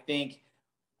 Will, I think,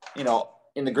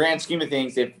 in the grand scheme of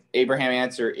things, if Abraham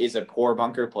Answer is a poor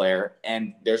bunker player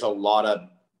and there's a lot of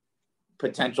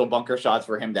potential bunker shots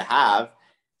for him to have,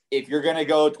 if you're going to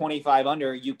go 25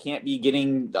 under, you can't be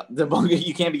getting the bunker.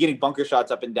 You can't be getting bunker shots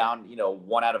up and down,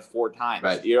 1 out of 4 times.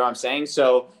 Right. You know what I'm saying?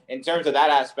 So in terms of that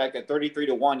aspect, at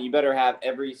 33-1, you better have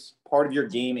every part of your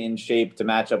game in shape to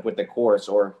match up with the course,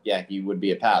 or you would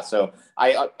be a pass. So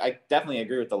I definitely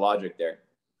agree with the logic there.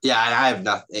 Yeah, and I have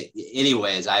nothing.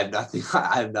 Anyways, I have nothing.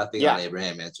 On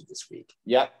Abraham Answer this week.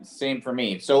 Yep, same for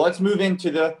me. So let's move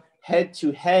into the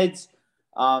head-to-heads.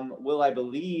 Will, I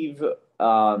believe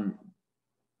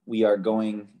we are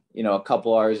going, a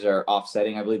couple ours are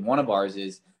offsetting. I believe one of ours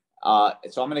is.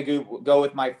 So I'm going to go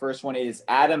with my first one. It is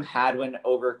Adam Hadwin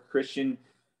over Christian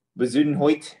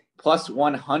Bezuidenhout plus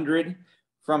 100.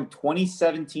 From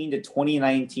 2017 to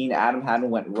 2019, Adam Hadwin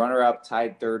went runner-up,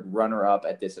 tied third runner-up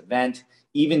at this event,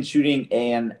 even shooting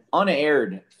an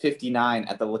unaired 59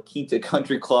 at the La Quinta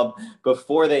Country Club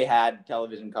before they had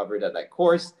television coverage at that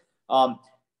course.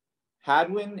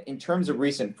 Hadwin, in terms of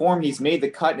recent form, he's made the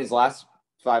cut in his last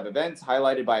 5 events,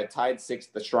 highlighted by a tied 6th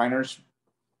at the Shriners.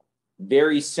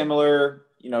 Very similar,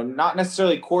 not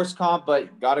necessarily course comp,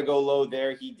 but got to go low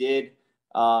there. He did.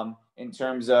 In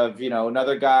terms of,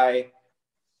 another guy,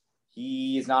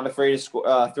 he's not afraid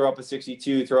to throw up a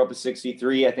 62, throw up a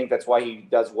 63. I think that's why he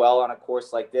does well on a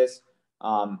course like this.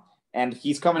 And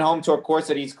he's coming home to a course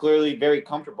that he's clearly very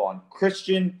comfortable on.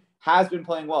 Christian has been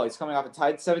playing well. He's coming off a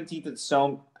tied 17th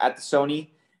at the Sony.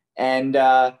 And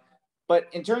but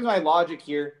in terms of my logic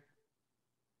here,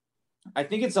 I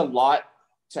think it's a lot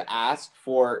to ask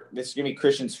for. This is going to be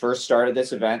Christian's first start at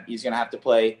this event. He's going to have to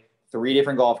play 3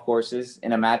 different golf courses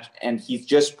in a match, and he's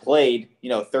just played,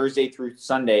 Thursday through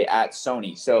Sunday at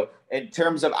Sony. So in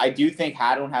terms of, I do think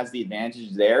Hadwin has the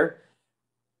advantage there.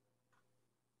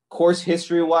 Course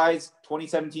history-wise,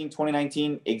 2017,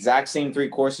 2019, exact same 3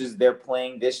 courses they're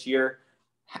playing this year.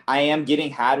 I am getting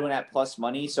Hadwin at plus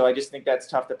money, so I just think that's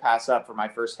tough to pass up for my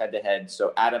first head-to-head.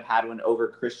 So Adam Hadwin over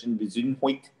Christian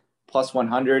Bezuidenhout plus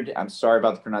 100. I'm sorry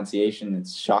about the pronunciation.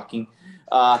 It's shocking.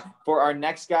 For our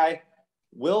next guy,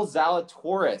 Will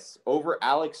Zalatoris over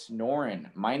Alex Noren,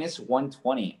 minus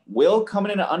 120. Will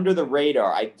coming in under the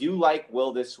radar. I do like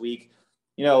Will this week.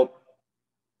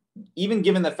 Even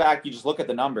given the fact you just look at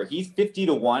the number, he's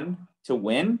 50-1 to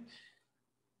win.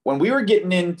 When we were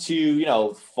getting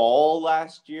into, fall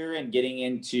last year and getting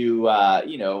into,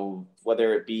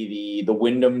 whether it be the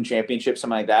Wyndham Championship,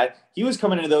 something like that, he was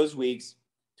coming into those weeks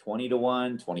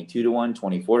 20-1,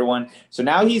 22-1, 24-1. So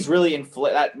now he's really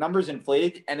that number's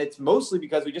inflated, and it's mostly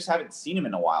because we just haven't seen him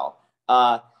in a while.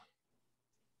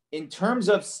 In terms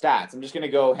of stats, I'm just going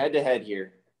to go head-to-head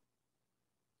here.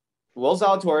 Will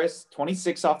Zalatoris,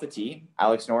 26 off the tee.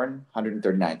 Alex Noren,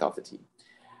 139th off the tee.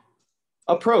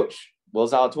 Approach, Will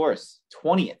Zalatoris,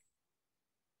 20th.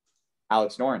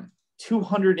 Alex Noren,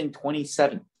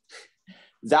 227th.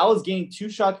 Zal is gaining 2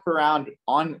 shots per round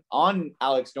on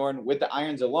Alex Noren with the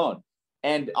irons alone.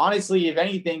 And honestly, if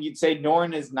anything, you'd say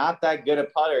Noren is not that good a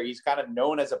putter. He's kind of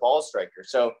known as a ball striker.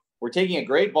 So we're taking a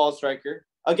great ball striker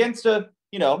against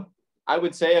I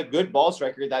would say a good ball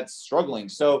striker that's struggling.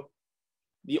 So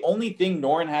the only thing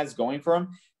Noren has going for him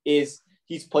is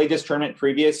he's played this tournament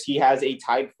previous. He has a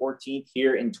tied 14th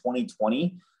here in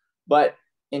 2020. But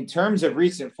in terms of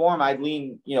recent form, I'd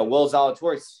lean, Will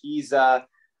Zalatoris. He's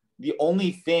the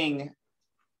only thing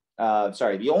Alex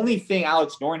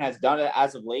Noren has done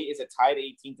as of late is a tied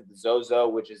 18th at the Zozo,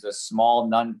 which is a small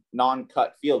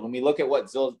non-cut field. When we look at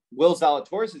what Will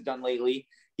Zalatoris has done lately,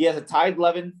 he has a tied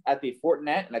 11th at the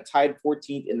Fortinet and a tied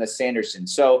 14th in the Sanderson.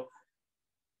 So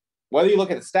whether you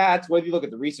look at the stats, whether you look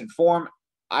at the recent form,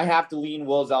 I have to lean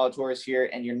Will Zalatoris here,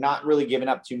 and you're not really giving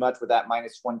up too much with that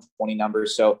minus 120 number.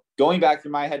 So going back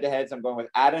through my head-to-heads, I'm going with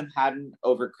Adam Hadwin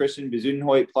over Christian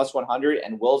Bezuidenhout plus 100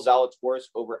 and Will Zalatoris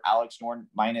over Alex Noren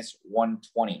minus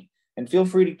 120. And feel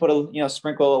free to put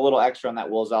sprinkle a little extra on that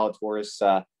Will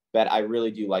Zalatoris bet. I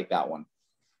really do like that one.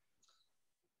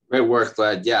 Great work,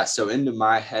 Led. Yeah, so into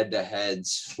my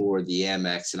head-to-heads for the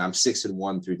Amex, and I'm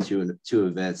 6-1 through two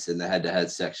events in the head-to-head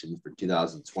section for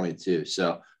 2022.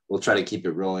 So we'll try to keep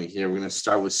it rolling here. We're going to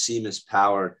start with Seamus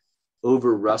Power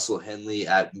over Russell Henley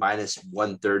at minus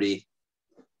 130.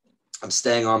 I'm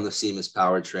staying on the Seamus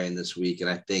Power train this week, and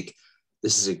I think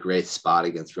this is a great spot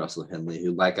against Russell Henley,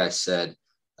 who, like I said,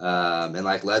 and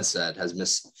like Led said, has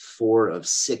missed 4 of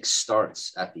 6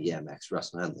 starts at the Amex.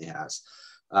 Russell Henley has.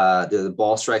 The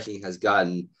ball striking has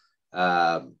gotten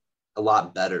a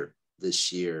lot better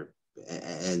this year,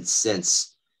 and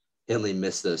since Henley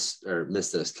missed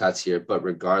those cuts here. But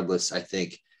regardless, I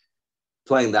think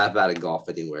playing that bad at golf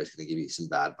anywhere is going to give you some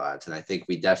bad vibes, and I think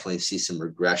we definitely see some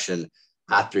regression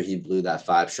after he blew that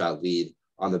 5-shot lead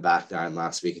on the back nine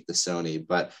last week at the Sony.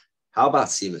 But how about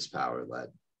Seamus Power, Led?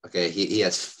 Okay, he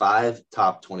has 5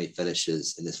 top 20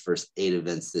 finishes in his first 8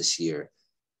 events this year.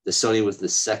 The Sony was the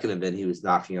second event he was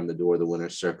knocking on the door of the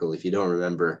winner's circle. If you don't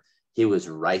remember, he was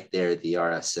right there at the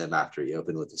RSM after he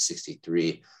opened with a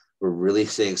 63. We're really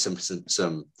seeing some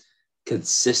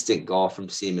consistent golf from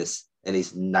Seamus, and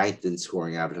he's 9th in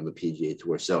scoring average on the PGA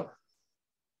Tour. So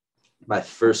my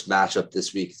first matchup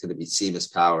this week is going to be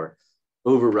Seamus Power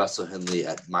over Russell Henley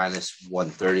at minus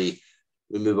 130.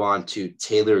 We move on to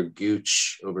Taylor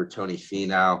Gooch over Tony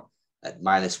Finau at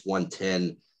minus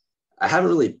 110. I haven't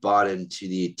really bought into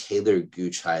the Taylor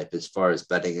Gooch hype as far as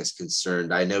betting is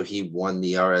concerned. I know he won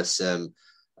the RSM.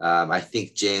 I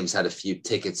think James had a few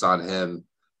tickets on him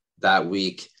that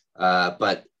week,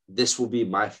 but this will be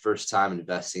my first time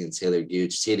investing in Taylor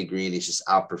Gooch. Tee to green, he's just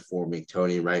outperforming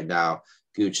Tony right now.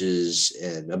 Gooch is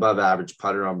an above average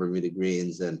putter on Bermuda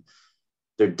greens, and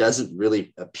there doesn't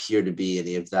really appear to be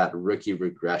any of that rookie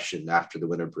regression after the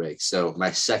winter break. So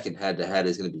my second head-to-head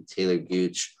is going to be Taylor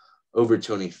Gooch over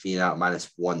Tony Finau, minus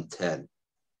 110.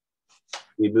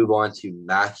 We move on to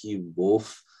Matthew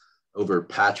Wolff over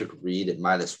Patrick Reed at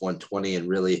minus 120. And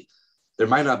really, there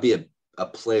might not be a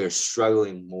player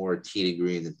struggling more tee to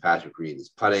green than Patrick Reed. His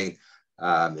putting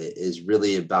is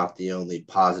really about the only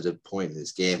positive point in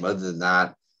this game. Other than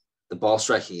that, the ball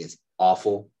striking is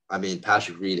awful. I mean,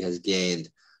 Patrick Reed has gained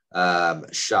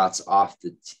shots on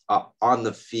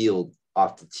the field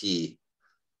off the tee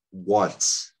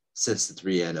once since the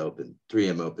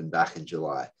 3M Open back in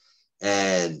July.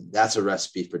 And that's a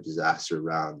recipe for disaster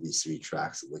around these 3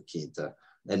 tracks at La Quinta.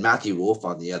 And Matthew Wolff,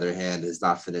 on the other hand, has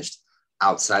not finished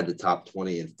outside the top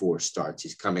 20 in 4 starts.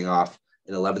 He's coming off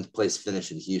an 11th place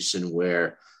finish in Houston,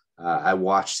 where I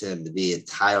watched him the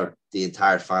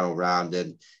entire final round,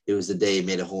 and it was the day he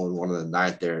made a hole in one on the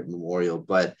 9th there at Memorial.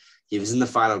 But he was in the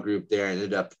final group there and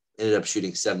ended up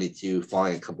shooting 72,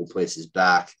 falling a couple places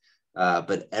back.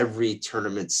 But every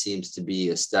tournament seems to be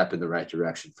a step in the right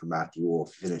direction for Matthew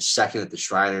Wolff. He finished 2nd at the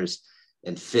Shriners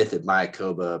and 5th at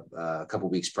Mayakoba a couple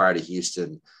weeks prior to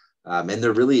Houston. And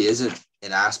there really isn't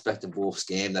an aspect of Wolff's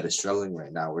game that is struggling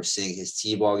right now. We're seeing his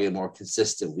tee ball get more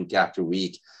consistent week after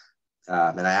week.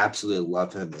 And I absolutely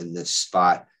love him in this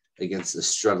spot against the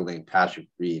struggling Patrick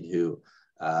Reed, who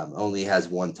only has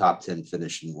 1 top 10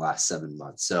 finish in the last 7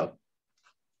 months. So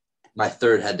my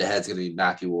third head-to-head is going to be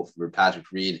Matthew Wolff over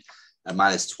Patrick Reed at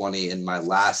minus 20. And my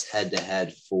last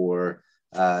head-to-head for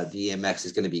the MX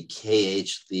is going to be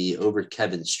KH Lee over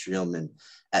Kevin Streelman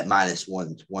at minus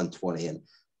 120. And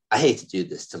I hate to do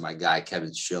this to my guy,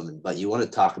 Kevin Streelman, but you want to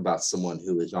talk about someone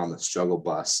who is on the struggle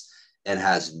bus and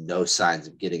has no signs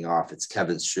of getting off. It's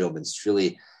Kevin Streelman.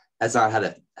 Streely has not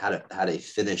had a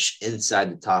finish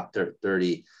inside the top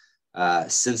 30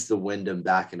 since the Wyndham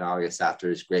back in August after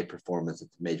his great performance at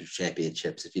the major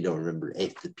championships. If you don't remember,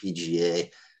 8th at the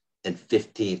PGA and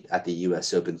 15th at the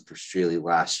U.S. Open for Streely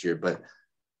last year. But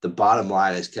the bottom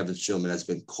line is Kevin Streelman has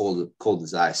been cold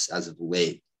as ice as of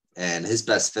late, and his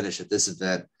best finish at this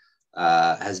event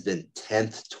has been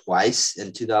 10th twice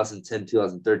in 2010,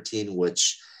 2013,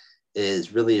 which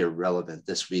is really irrelevant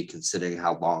this week considering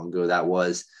how long ago that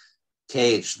was.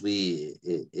 KH Lee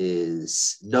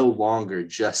is no longer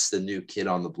just the new kid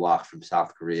on the block from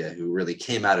South Korea who really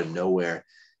came out of nowhere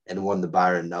and won the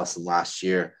Byron Nelson last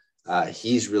year.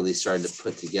 He's really starting to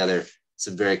put together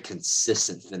some very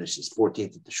consistent finishes,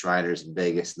 14th at the Shriners in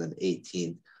Vegas and then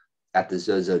 18th at the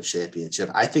Zozo Championship.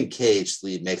 I think KH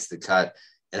Lee makes the cut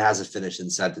and has a finish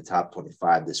inside the top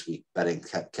 25 this week, betting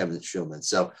Kevin Streelman.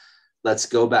 So let's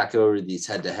go back over these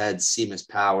head-to-heads. Seamus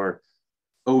Power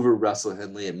over Russell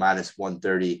Henley at minus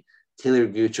 130. Taylor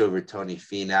Gooch over Tony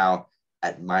Finau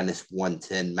at minus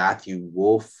 110. Matthew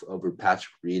Wolff over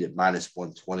Patrick Reed at minus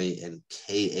 120. And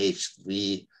KH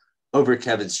Lee over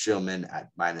Kevin Streelman at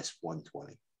minus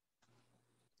 120.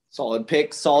 Solid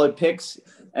picks.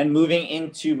 And moving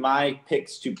into my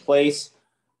picks to place,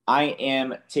 I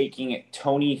am taking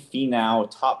Tony Finau,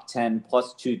 top 10,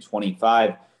 plus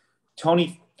 225.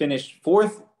 Tony finished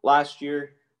 4th last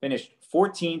year, finished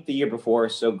 14th the year before,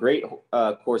 so great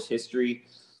course history.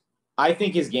 I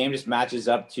think his game just matches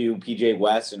up to PGA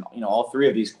West and all three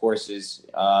of these courses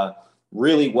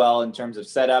really well in terms of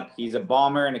setup. He's a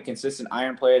bomber and a consistent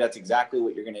iron player. That's exactly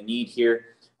what you're going to need here.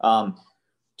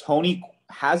 Tony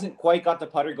hasn't quite got the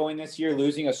putter going this year,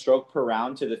 losing a stroke per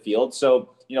round to the field. So,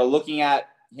 looking at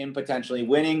him potentially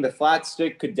winning, the flat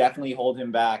stick could definitely hold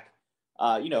him back,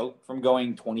 from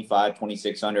going 25,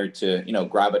 26 under to,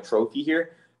 grab a trophy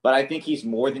here. But I think he's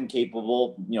more than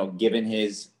capable, given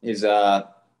his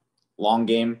long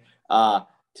game,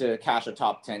 to cash a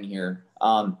top 10 here.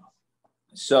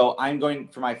 So I'm going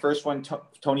for my first one,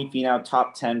 Tony Finau,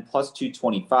 top 10, plus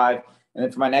 225. And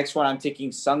then for my next one, I'm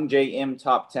taking Sung Jae Im,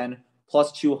 top 10,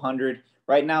 plus 200.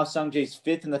 Right now, Sung Jae's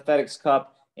 5th in the FedEx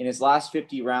Cup. In his last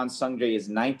 50 rounds, Sung Jae is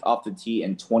 9th off the tee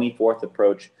and 24th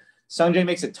approach. Sung Jae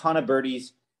makes a ton of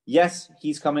birdies. Yes,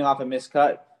 he's coming off a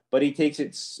miscut, but he takes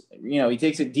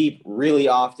it deep really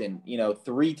often.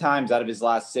 3 times out of his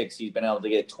last 6, he's been able to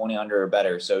get 20 under or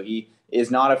better. So he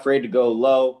is not afraid to go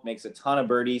low, makes a ton of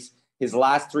birdies. His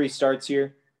last 3 starts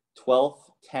here, 12th,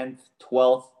 10th,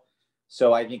 12th.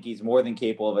 So I think he's more than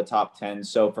capable of a top 10.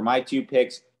 So for my 2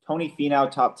 picks, Tony Finau,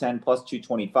 top 10, plus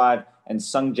 225, and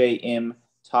Sung Jae Im,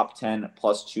 top 10,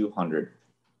 plus 200.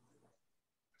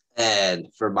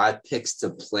 And for my picks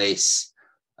to place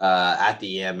at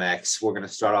the Amex, we're going to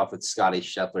start off with Scotty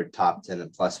Scheffler, top 10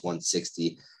 and plus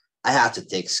 160. I have to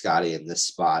take Scotty in this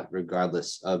spot,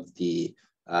 regardless of the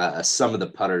some of the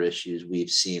putter issues we've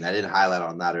seen. I didn't highlight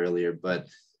on that earlier, but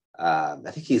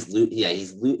I think he's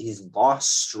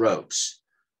lost strokes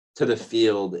to the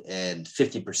field in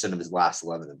 50% of his last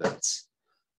 11 events.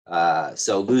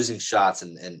 So losing shots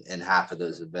in half of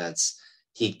those events.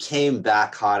 He came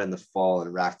back hot in the fall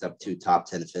and racked up 2 top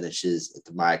 10 finishes at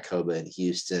the Mayakoba in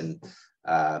Houston,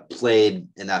 played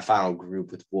in that final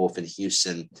group with Wolf in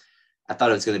Houston. I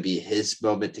thought it was going to be his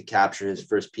moment to capture his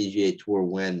first PGA Tour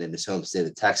win in his home state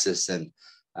of Texas. And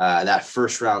that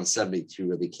first round 72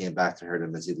 really came back to hurt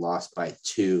him as he lost by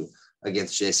 2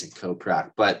 against Jason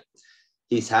Koprak. But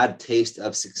he's had taste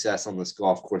of success on this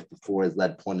golf course before, as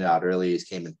Led pointed out earlier. He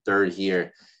came in 3rd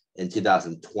here in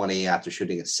 2020 after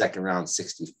shooting a second round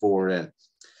 64. And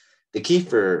the key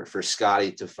for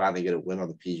Scotty to finally get a win on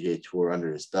the PGA Tour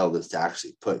under his belt is to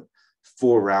actually put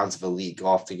 4 rounds of elite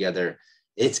golf together.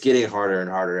 It's getting harder and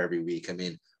harder every week. I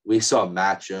mean, we saw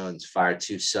Matt Jones fire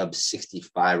 2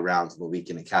 sub-65 rounds on the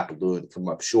weekend in Kapalua and come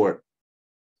up short.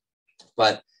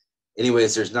 But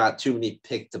anyways, there's not too many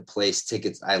pick-to-place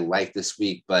tickets I like this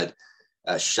week, but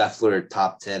Scheffler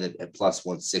top 10 at plus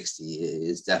 160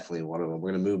 is definitely one of them.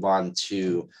 We're going to move on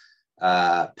to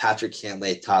Patrick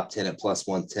Cantlay, top 10 at plus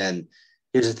 110.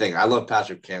 Here's the thing. I love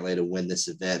Patrick Cantlay to win this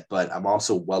event, but I'm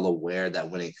also well aware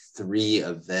that winning 3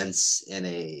 events in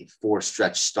a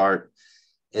 4-stretch start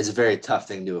is a very tough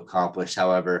thing to accomplish.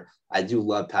 However, I do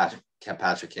love Patrick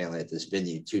Cantlay at this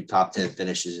venue. 2 top 10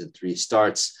 finishes in 3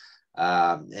 starts.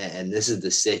 And this is the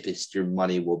safest your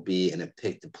money will be in a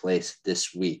pick to place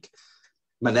this week.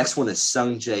 My next one is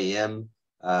Sung Jae Im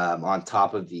on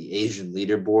top of the Asian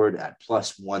leaderboard at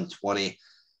plus 120.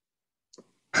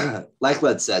 Like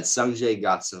Led said, Sung Jae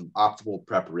got some optimal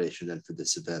preparation in for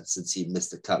this event since he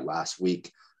missed the cut last week,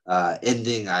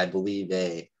 ending, I believe,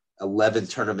 a 11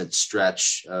 tournament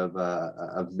stretch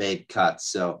of made cuts.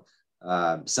 So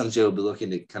Sung Jae will be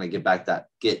looking to kind of get back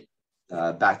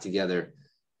together,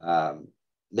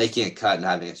 making a cut and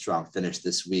having a strong finish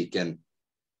this week. And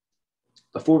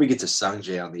before we get to Sung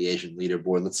Jae on the Asian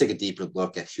leaderboard, let's take a deeper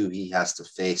look at who he has to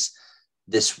face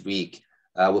this week.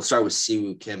 We'll start with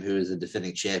Siwoo Kim, who is the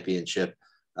defending champion here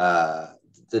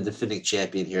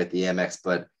at the Amex,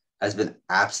 but has been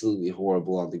absolutely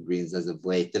horrible on the greens as of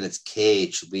late. Then it's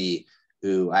KH Lee,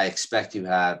 who I expect to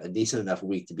have a decent enough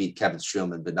week to beat Kevin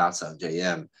Streelman, but not Sung Jae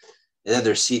Im. And then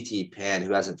there's CT Pan,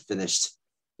 who hasn't finished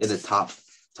in the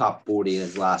top 40 in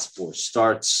his last 4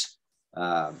 starts.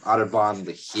 Aderbon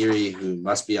Lahiri, who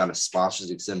must be on a sponsor's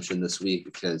exemption this week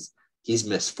because he's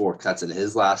missed 4 cuts in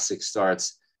his last 6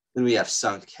 starts. Then we have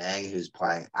Sung Kang, who's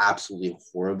playing absolutely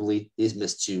horribly. He's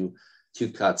missed two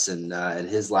cuts in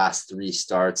his last 3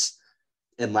 starts.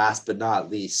 And last but not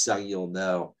least, Sung Yul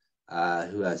No,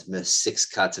 who has missed 6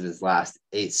 cuts in his last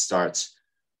 8 starts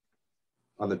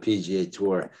on the PGA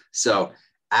Tour. So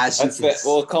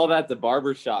we'll call that the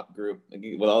barbershop group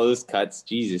with all those cuts.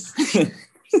 Jesus.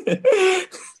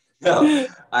 No,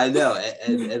 I know.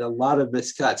 And a lot of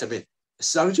missed cuts. I mean,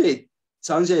 Sung Jae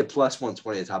Sungjae plus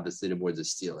 120 atop this leaderboard is a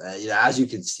steal. As you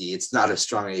can see, it's not a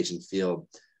strong Asian field.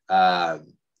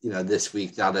 This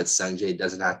week, now that Sungjae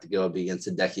doesn't have to go up against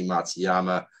Hideki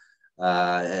Matsuyama.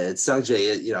 It's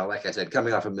Sungjae, like I said,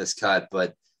 coming off a miscut,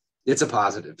 but it's a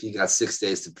positive. He got 6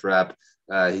 days to prep.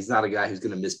 He's not a guy who's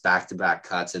going to miss back-to-back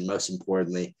cuts. And most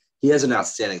importantly, he has an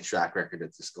outstanding track record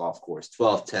at this golf course,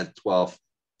 12th, 10th, 12th.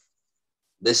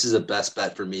 This is a best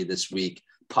bet for me this week.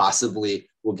 Possibly,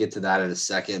 we'll get to that in a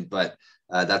second, but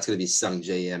that's going to be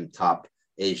Sungjae M, top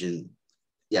Asian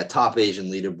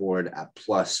leaderboard at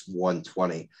plus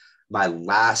 120. My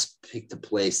last pick to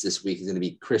place this week is going to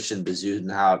be Christian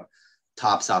Bezuidenhout,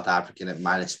 top South African at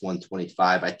minus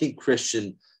 125. I think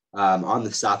Christian on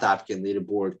the South African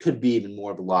leaderboard could be even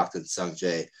more of a lock than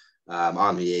Sungjae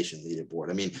on the Asian leaderboard.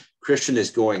 I mean, Christian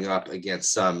is going up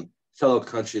against some fellow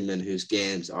countrymen whose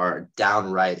games are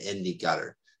downright in the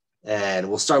gutter. And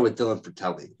we'll start with Dylan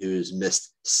Fratelli, who's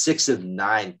missed 6 of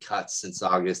 9 cuts since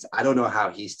August. I don't know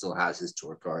how he still has his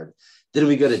tour card. Then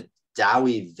we go to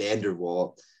Douwie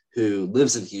Vanderwalt, who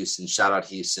lives in Houston. Shout out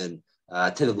Houston.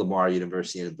 Attended Lamar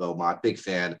University in Beaumont. Big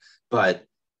fan. But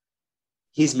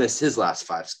he's missed his last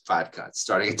five cuts,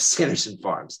 starting at Sanderson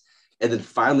Farms. And then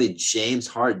finally, James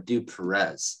Hart Du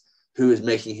Perez, who is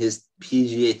making his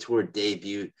PGA Tour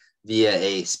debut via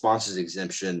a sponsor's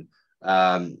exemption.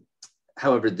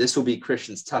 However, this will be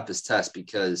Christian's toughest test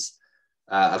because,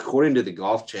 according to the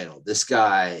Golf Channel, this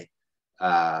guy,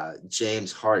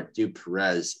 James Hart Du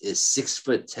Perez, is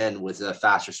 6'10" with a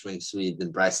faster swing speed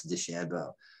than Bryson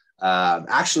DeChambeau.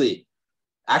 Actually,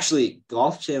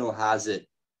 Golf Channel has it.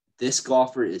 This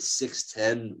golfer is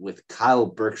 6'10" with Kyle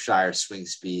Berkshire swing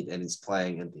speed, and he's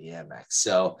playing in the Amex.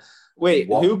 So, wait,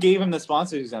 who gave him the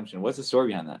sponsor exemption? What's the story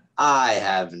behind that? I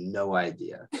have no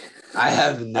idea.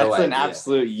 That's an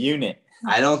absolute unit.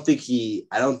 I don't think he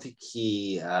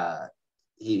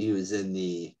was in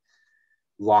the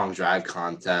long drive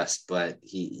contest, but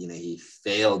he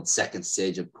failed second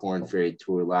stage of Korn Ferry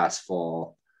Tour last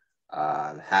fall.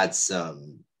 Had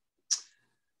some.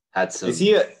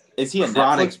 Is he a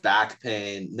chronic Netflix? Back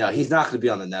pain? No, he's not going to be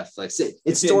on the Netflix.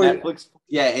 It's Netflix.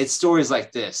 Yeah, it's stories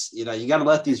like this. You got to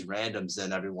let these randoms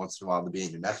in every once in a while to be in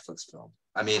your Netflix film.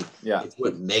 I mean, It's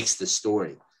what makes the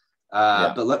story.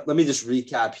 But let me just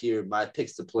recap here my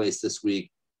picks to place this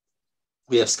week.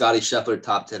 We have Scotty Scheffler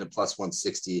top 10 at plus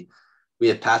 160. We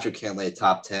have Patrick Cantlay at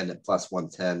top 10 at plus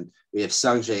 110. We have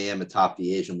Sungjae M atop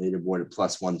the Asian leaderboard at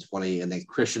plus 120. And then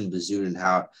Christian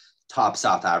Bezuidenhout, top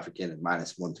South African at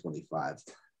minus 125.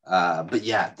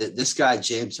 This guy,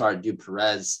 James Hart Du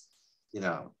Perez,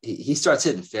 he starts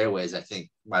hitting fairways. I think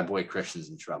my boy Christian's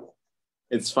in trouble.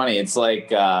 It's funny. It's like,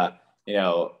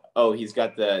 he's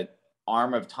got the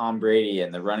arm of Tom Brady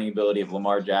and the running ability of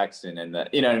Lamar Jackson. And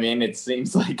you know what I mean? It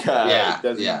seems like it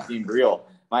doesn't seem real.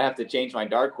 Might have to change my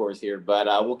dark horse here, but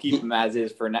we'll keep him as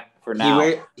is for now.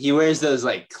 He wears those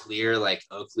like clear, like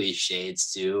Oakley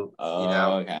shades too.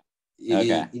 Okay.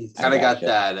 He kind of got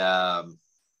that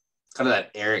kind of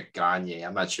that Eric Gagne.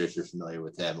 I'm not sure if you're familiar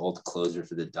with him, old closer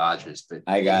for the Dodgers, but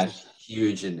he's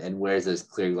huge and wears those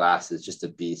clear glasses, just a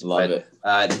beast. Love it.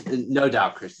 No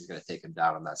doubt Christian's going to take him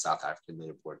down on that South African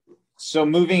leaderboard. So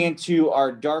moving into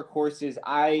our dark horses,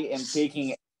 I am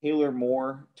taking Taylor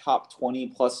Moore, top 20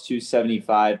 plus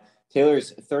 275.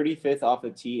 Taylor's 35th off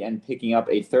the tee and picking up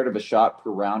a third of a shot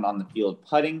per round on the field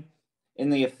putting. In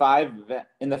the five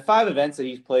events that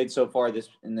he's played so far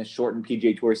in this shortened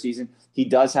PGA Tour season, he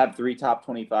does have 3 top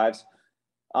 25s.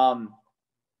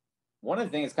 One of the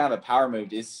things that's kind of a power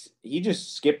move is he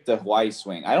just skipped the Hawaii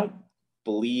swing. I don't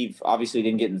believe, obviously, he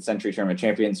didn't get in the Century Tournament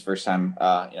Champions first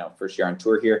year on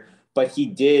tour here, but he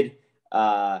did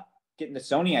get into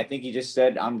Sony. I think he just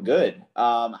said, I'm good.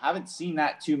 Haven't seen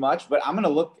that too much, but I'm going to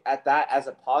look at that as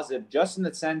a positive, just in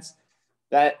the sense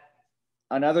that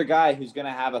another guy who's going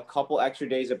to have a couple extra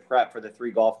days of prep for the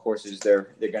 3 golf courses they're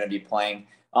going to be playing.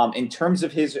 In terms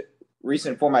of his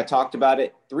recent form, I talked about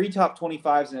it, 3 top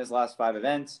 25s in his last 5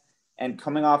 events and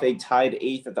coming off a tied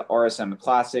 8th at the RSM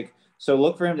Classic. So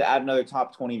look for him to add another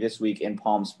top 20 this week in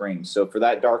Palm Springs. So for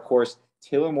that dark horse,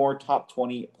 Taylor Moore, top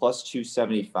 20 plus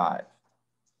 275.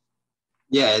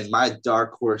 Yeah, and my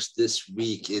dark horse this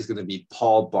week is going to be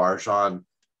Paul Barjon,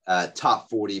 top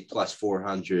 40 plus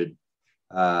 400.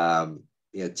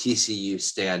 TCU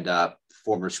stand up,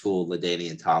 former school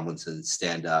LaDainian Tomlinson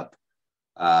stand up.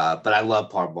 But I love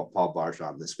Paul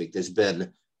Barjon this week. There's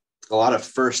been a lot of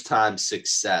first-time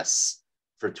success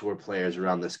for tour players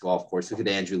around this golf course. Look at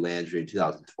Andrew Landry in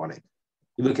 2020.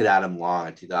 You look at Adam Long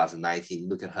in 2019. You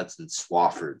look at Hudson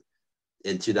Swafford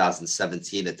in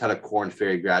 2017. A ton of Korn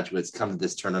Ferry graduates come to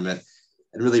this tournament.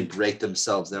 and really break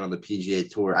themselves in on the PGA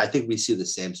Tour. I think we see the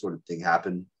same sort of thing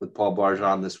happen with Paul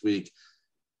Barjon this week.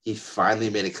 He finally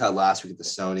made a cut last week at the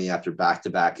Sony after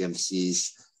back-to-back MCs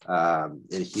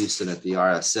in Houston at the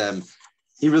RSM.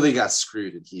 He really got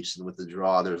screwed in Houston with the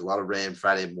draw. There was a lot of rain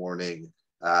Friday morning.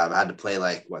 Had to play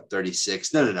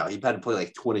 36. No. He had to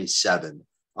play 27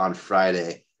 on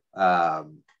Friday.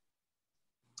 Around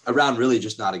really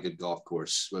just not a good golf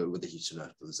course with the Houston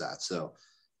Open was at. So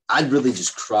I'd really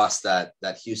just cross that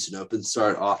Houston Open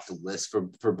start off the list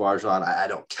for Barjon. I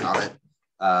don't count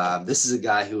it. This is a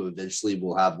guy who eventually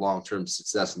will have long-term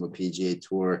success on the PGA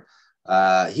Tour.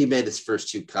 He made his first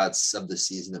 2 cuts of the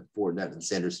season at Fortinet and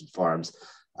Sanderson Farms,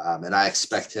 and I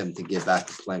expect him to get back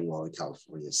to playing well in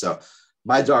California. So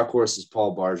my dark horse is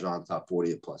Paul Barjon, top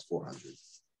 40 at plus 400.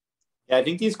 Yeah, I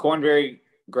think these Corn Ferry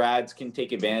grads can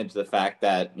take advantage of the fact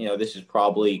that, this is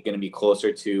probably going to be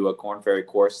closer to a Corn Ferry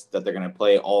course that they're going to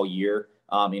play all year.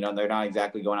 They're not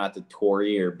exactly going out to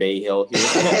Torrey or Bay Hill here.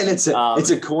 And it's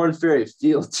a Corn Ferry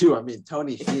field too. I mean,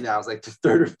 Tony Finau is like the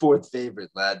 3rd or 4th favorite,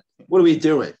 lad. What are we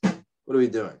doing?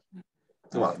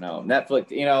 Come on. No, Netflix,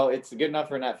 it's good enough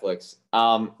for Netflix.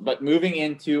 But moving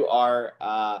into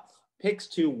our picks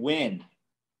to win.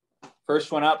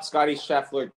 First one up, Scotty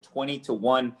Scheffler,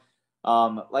 20-1.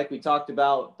 Like we talked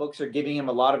about, books are giving him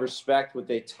a lot of respect with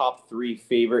a top 3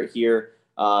 favorite here.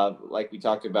 Like we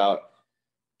talked about,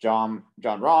 John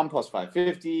Rahm plus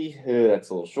 550. That's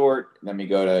a little short. Then we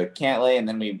go to Cantlay, and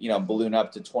then we balloon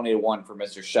up to 20-1 for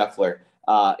Mr. Scheffler.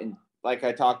 And like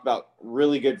I talked about,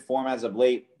 really good form as of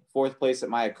late. 4th place at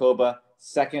Mayakoba,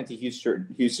 2nd at the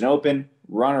Houston Open,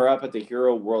 runner-up at the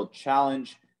Hero World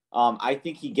Challenge. I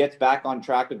think he gets back on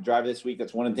track with the driver this week.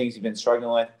 That's one of the things he's been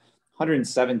struggling with.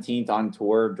 117th on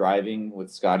tour driving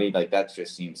with Scotty. That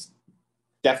just seems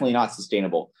definitely not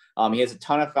sustainable. He has a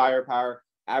ton of firepower,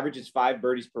 averages 5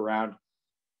 birdies per round.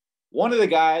 One of the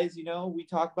guys, we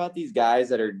talk about these guys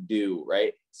that are due,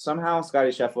 right? Somehow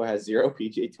Scotty Scheffler has 0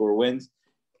 PGA Tour wins.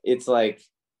 It's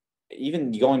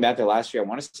even going back to last year, I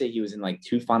want to say he was in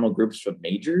 2 final groups of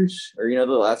majors, or even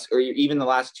the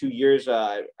last 2 years.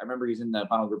 I remember he's in the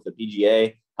final group of the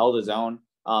PGA, held his own.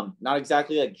 Not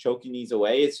exactly choking these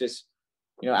away. It's just,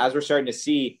 as we're starting to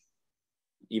see,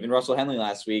 even Russell Henley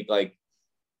last week,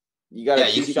 you got to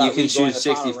you can shoot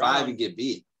 65 and get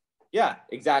beat. Yeah,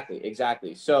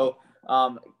 exactly. So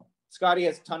Scotty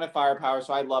has a ton of firepower,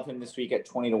 so I love him this week at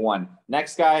 20-1.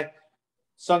 Next guy,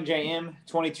 Sungjae Im,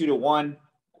 22-1.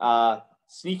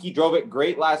 Sneaky drove it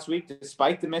great last week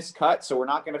despite the missed cut, so we're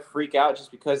not going to freak out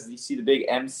just because you see the big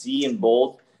MC in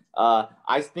bold.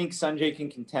 I think Sungjae can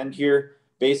contend here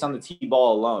based on the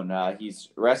T-ball alone. He's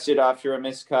rested after a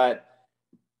missed cut,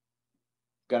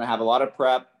 going to have a lot of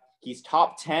prep. He's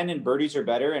top 10 in birdies or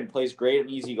better and plays great at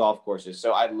easy golf courses.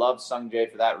 So I love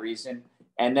Sungjae for that reason.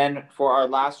 And then for our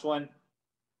last one,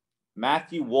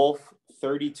 Matthew Wolff,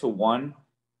 30-1.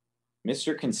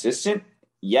 Mr. Consistent?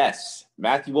 Yes.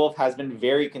 Matthew Wolff has been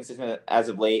very consistent as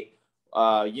of late.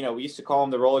 We used to call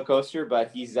him the roller coaster, but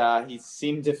he's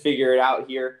seemed to figure it out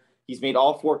here. He's made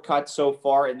all 4 cuts so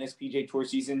far in this PGA Tour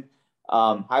season,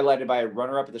 highlighted by a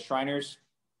runner-up at the Shriners.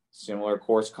 Similar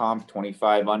course comp,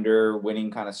 25 under, winning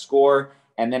kind of score,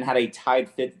 and then had a tied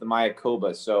 5th at the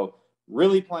Mayakoba. So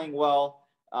really playing well.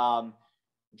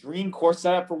 Dream course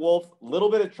setup for Wolff. A little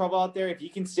bit of trouble out there. If he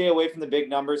can stay away from the big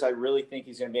numbers, I really think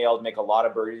he's going to be able to make a lot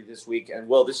of birdies this week. And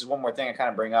Will, this is one more thing I kind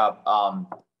of bring up.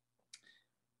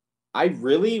 I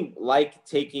really like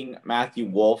taking Matthew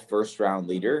Wolff first round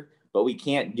leader, but we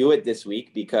can't do it this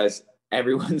week because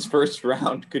everyone's first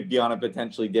round could be on a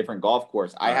potentially different golf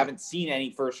course. I haven't seen any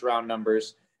first round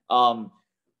numbers, but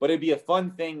it'd be a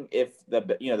fun thing if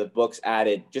the books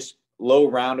added just low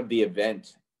round of the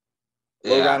event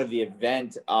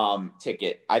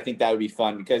ticket. I think that would be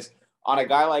fun because on a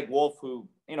guy like Wolff, who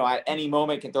at any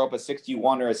moment can throw up a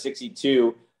 61 or a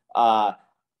 62,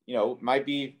 might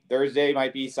be Thursday,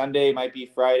 might be Sunday, might be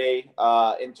Friday.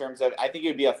 In terms of, I think it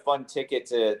would be a fun ticket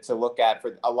to look at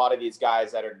for a lot of these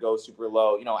guys that go super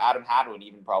low. Adam Hadwin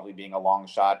even probably being a long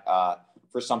shot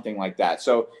for something like that.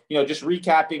 So, just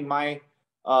recapping my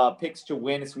picks to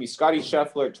win, it's going to be Scotty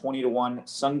Scheffler at 20-1,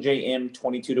 Sungjae Im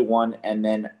 22-1, and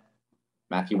then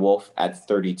Matthew Wolff at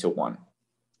 30-1.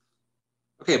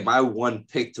 Okay, my one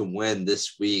pick to win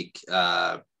this week,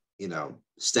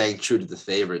 staying true to the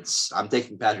favorites. I'm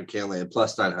taking Patrick Cantlay at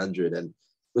plus 900. And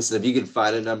listen, if you can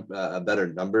find a better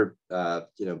number,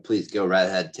 please go right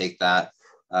ahead, take that.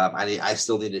 I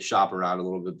still need to shop around a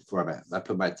little bit before I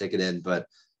put my ticket in. But,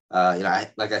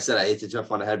 like I said, I hate to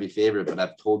jump on a heavy favorite, but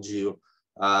I've told you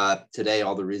today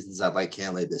all the reasons I like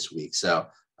Cantlay this week. So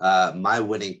my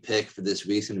winning pick for this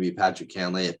week is going to be Patrick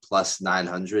Cantlay at plus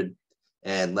 900.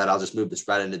 And I'll just move this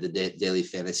right into the daily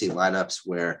fantasy lineups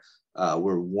where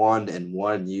we're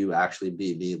 1-1. You actually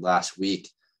beat me last week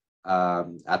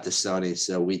at the Sony.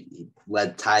 So we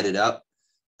tied it up.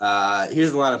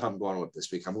 Here's the lineup I'm going with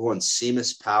this week. I'm going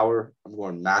Seamus Power. I'm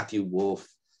going Matthew Wolf,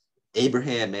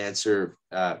 Abraham Answer,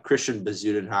 Christian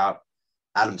Bezuidenhout,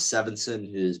 Adam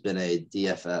Svensson, who's been a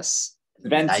DFS.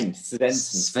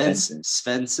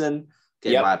 Svensson.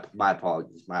 Okay, yep. My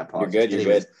apologies. You're good. Anyways,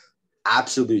 you're good.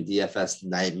 Absolute DFS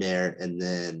nightmare. And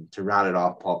then to round it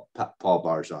off, Paul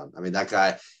Barzon. I mean, that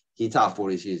guy, he top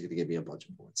 40. He's going to give me a bunch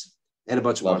of points and a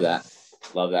bunch of Love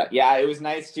that. Yeah, it was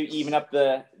nice to even up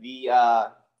the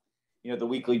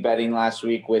weekly betting last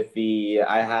week with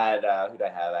I had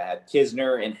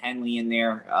Kisner and Henley in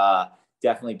there.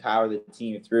 Definitely power the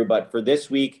team through. But for this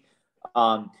week,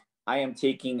 I am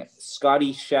taking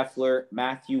Scotty Scheffler,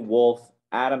 Matthew Wolf,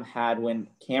 Adam Hadwin,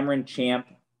 Cameron Champ,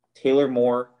 Taylor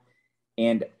Moore,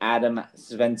 and Adam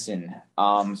Svensson.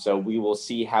 So we will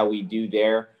see how we do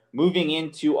there. Moving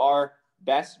into our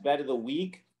best bet of the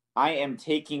week, I am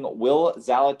taking Will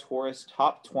Zalatoris,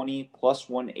 top 20, plus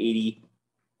 180.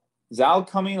 Zal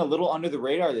coming a little under the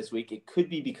radar this week. It could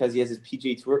be because he has his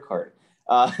PGA Tour card.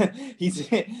 He's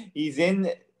in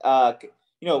that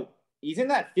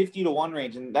 50-1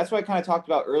 range, and that's what I kind of talked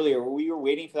about earlier. We were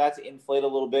waiting for that to inflate a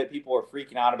little bit. People were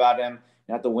freaking out about him.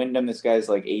 And at the Wyndham, this guy's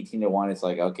like 18-1. It's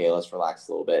like, okay, let's relax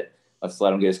a little bit. Let's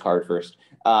let him get his card first.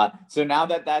 So now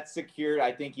that that's secured,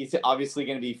 I think he's obviously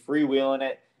going to be freewheeling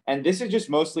it. And this is just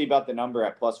mostly about the number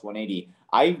at plus 180.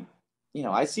 I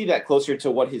see that closer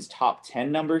to what his top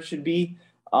 10 number should be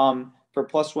for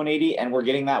plus 180, and we're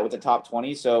getting that with the top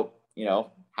 20. So,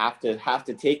 have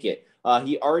to take it.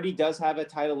 He already does have a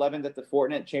tied 11th at the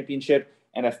Fortinet Championship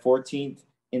and a 14th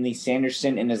in the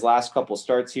Sanderson in his last couple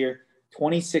starts here.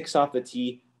 26 off the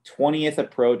tee, 20th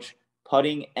approach,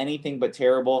 putting anything but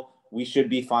terrible. We should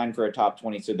be fine for a top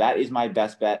 20. So that is my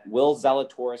best bet. Will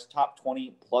Zalatoris, top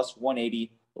 20 plus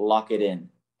 180. Lock it in.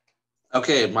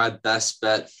 Okay, my best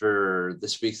bet for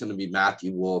this week's going to be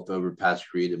Matthew Wolf over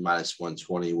Patrick Reed at minus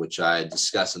 120, which I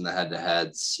discussed in the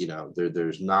head-to-heads.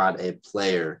 There's not a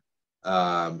player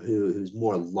who's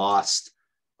more lost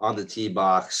on the tee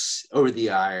box over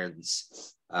the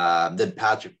irons than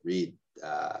Patrick Reed.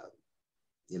 I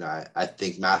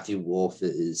think Matthew Wolf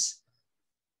is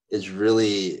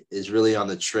really on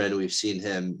the trend. We've seen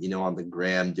him, on the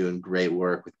gram doing great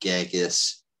work with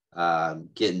Gankus.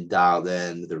 Getting dialed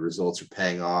in, the results are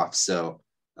paying off. So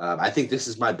I think this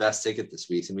is my best ticket this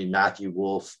week. I mean, Matthew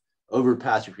Wolf over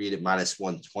Patrick Reed at minus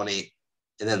 120,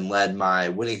 and then led my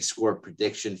winning score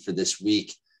prediction for this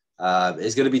week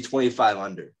is going to be 25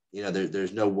 under.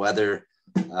 There's no weather.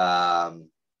 They're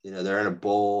in a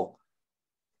bowl.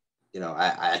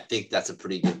 I think that's a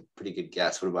pretty good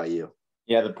guess. What about you?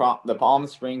 Yeah, the Palm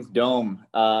Springs Dome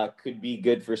could be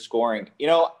good for scoring.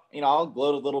 I'll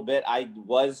gloat a little bit.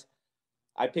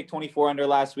 I picked 24 under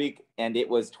last week, and it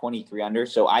was 23 under.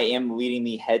 So I am leading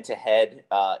the head-to-head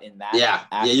in that.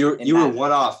 Yeah, you were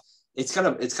one off. It's kind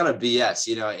of BS.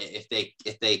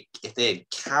 If they had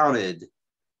counted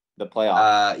the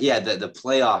playoff. The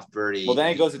playoff birdie. Well, then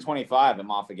it goes to 25.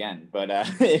 I'm off again. But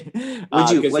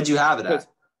what'd you have it at?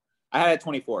 I had it at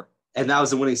 24, and that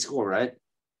was the winning score, right?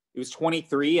 It was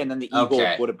 23, and then the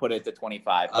Eagles would have put it to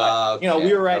 25. But,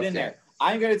 we were right in there.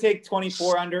 I'm going to take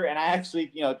 24 under, and I actually,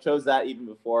 chose that even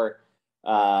before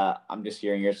I'm just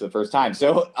hearing yours for the first time.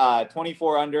 So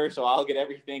 24 under, so I'll get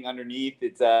everything underneath.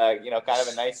 It's, kind of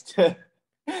a nice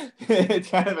it's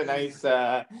kind of a nice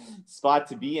spot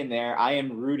to be in there. I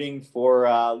am rooting for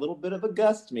a little bit of a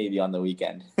gust maybe on the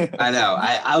weekend. I know.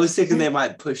 I was thinking they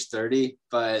might push 30,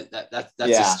 but that's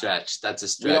a stretch. That's a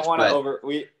stretch. We don't want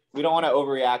to we don't want to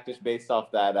overreact just based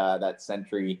off that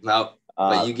century. No,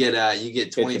 but you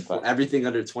get 24, everything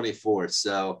under 24.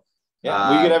 So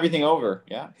yeah, we get everything over.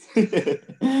 Yeah.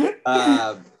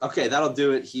 Okay, that'll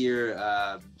do it here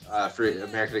for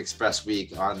American Express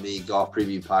Week on the Golf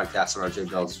Preview Podcast on RJ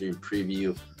Bell's Dream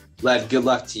Preview. Len, good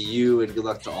luck to you and good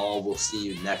luck to all. We'll see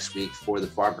you next week for the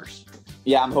Farmers.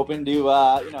 Yeah, I'm hoping to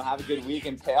have a good week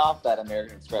and pay off that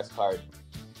American Express card.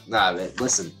 Nah, man,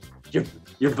 listen,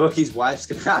 your bookie's wife's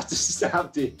gonna have to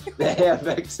stop the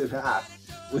Amex in half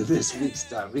when this week's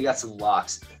done. We got some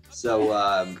locks,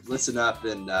 so listen up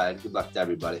and good luck to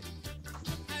everybody.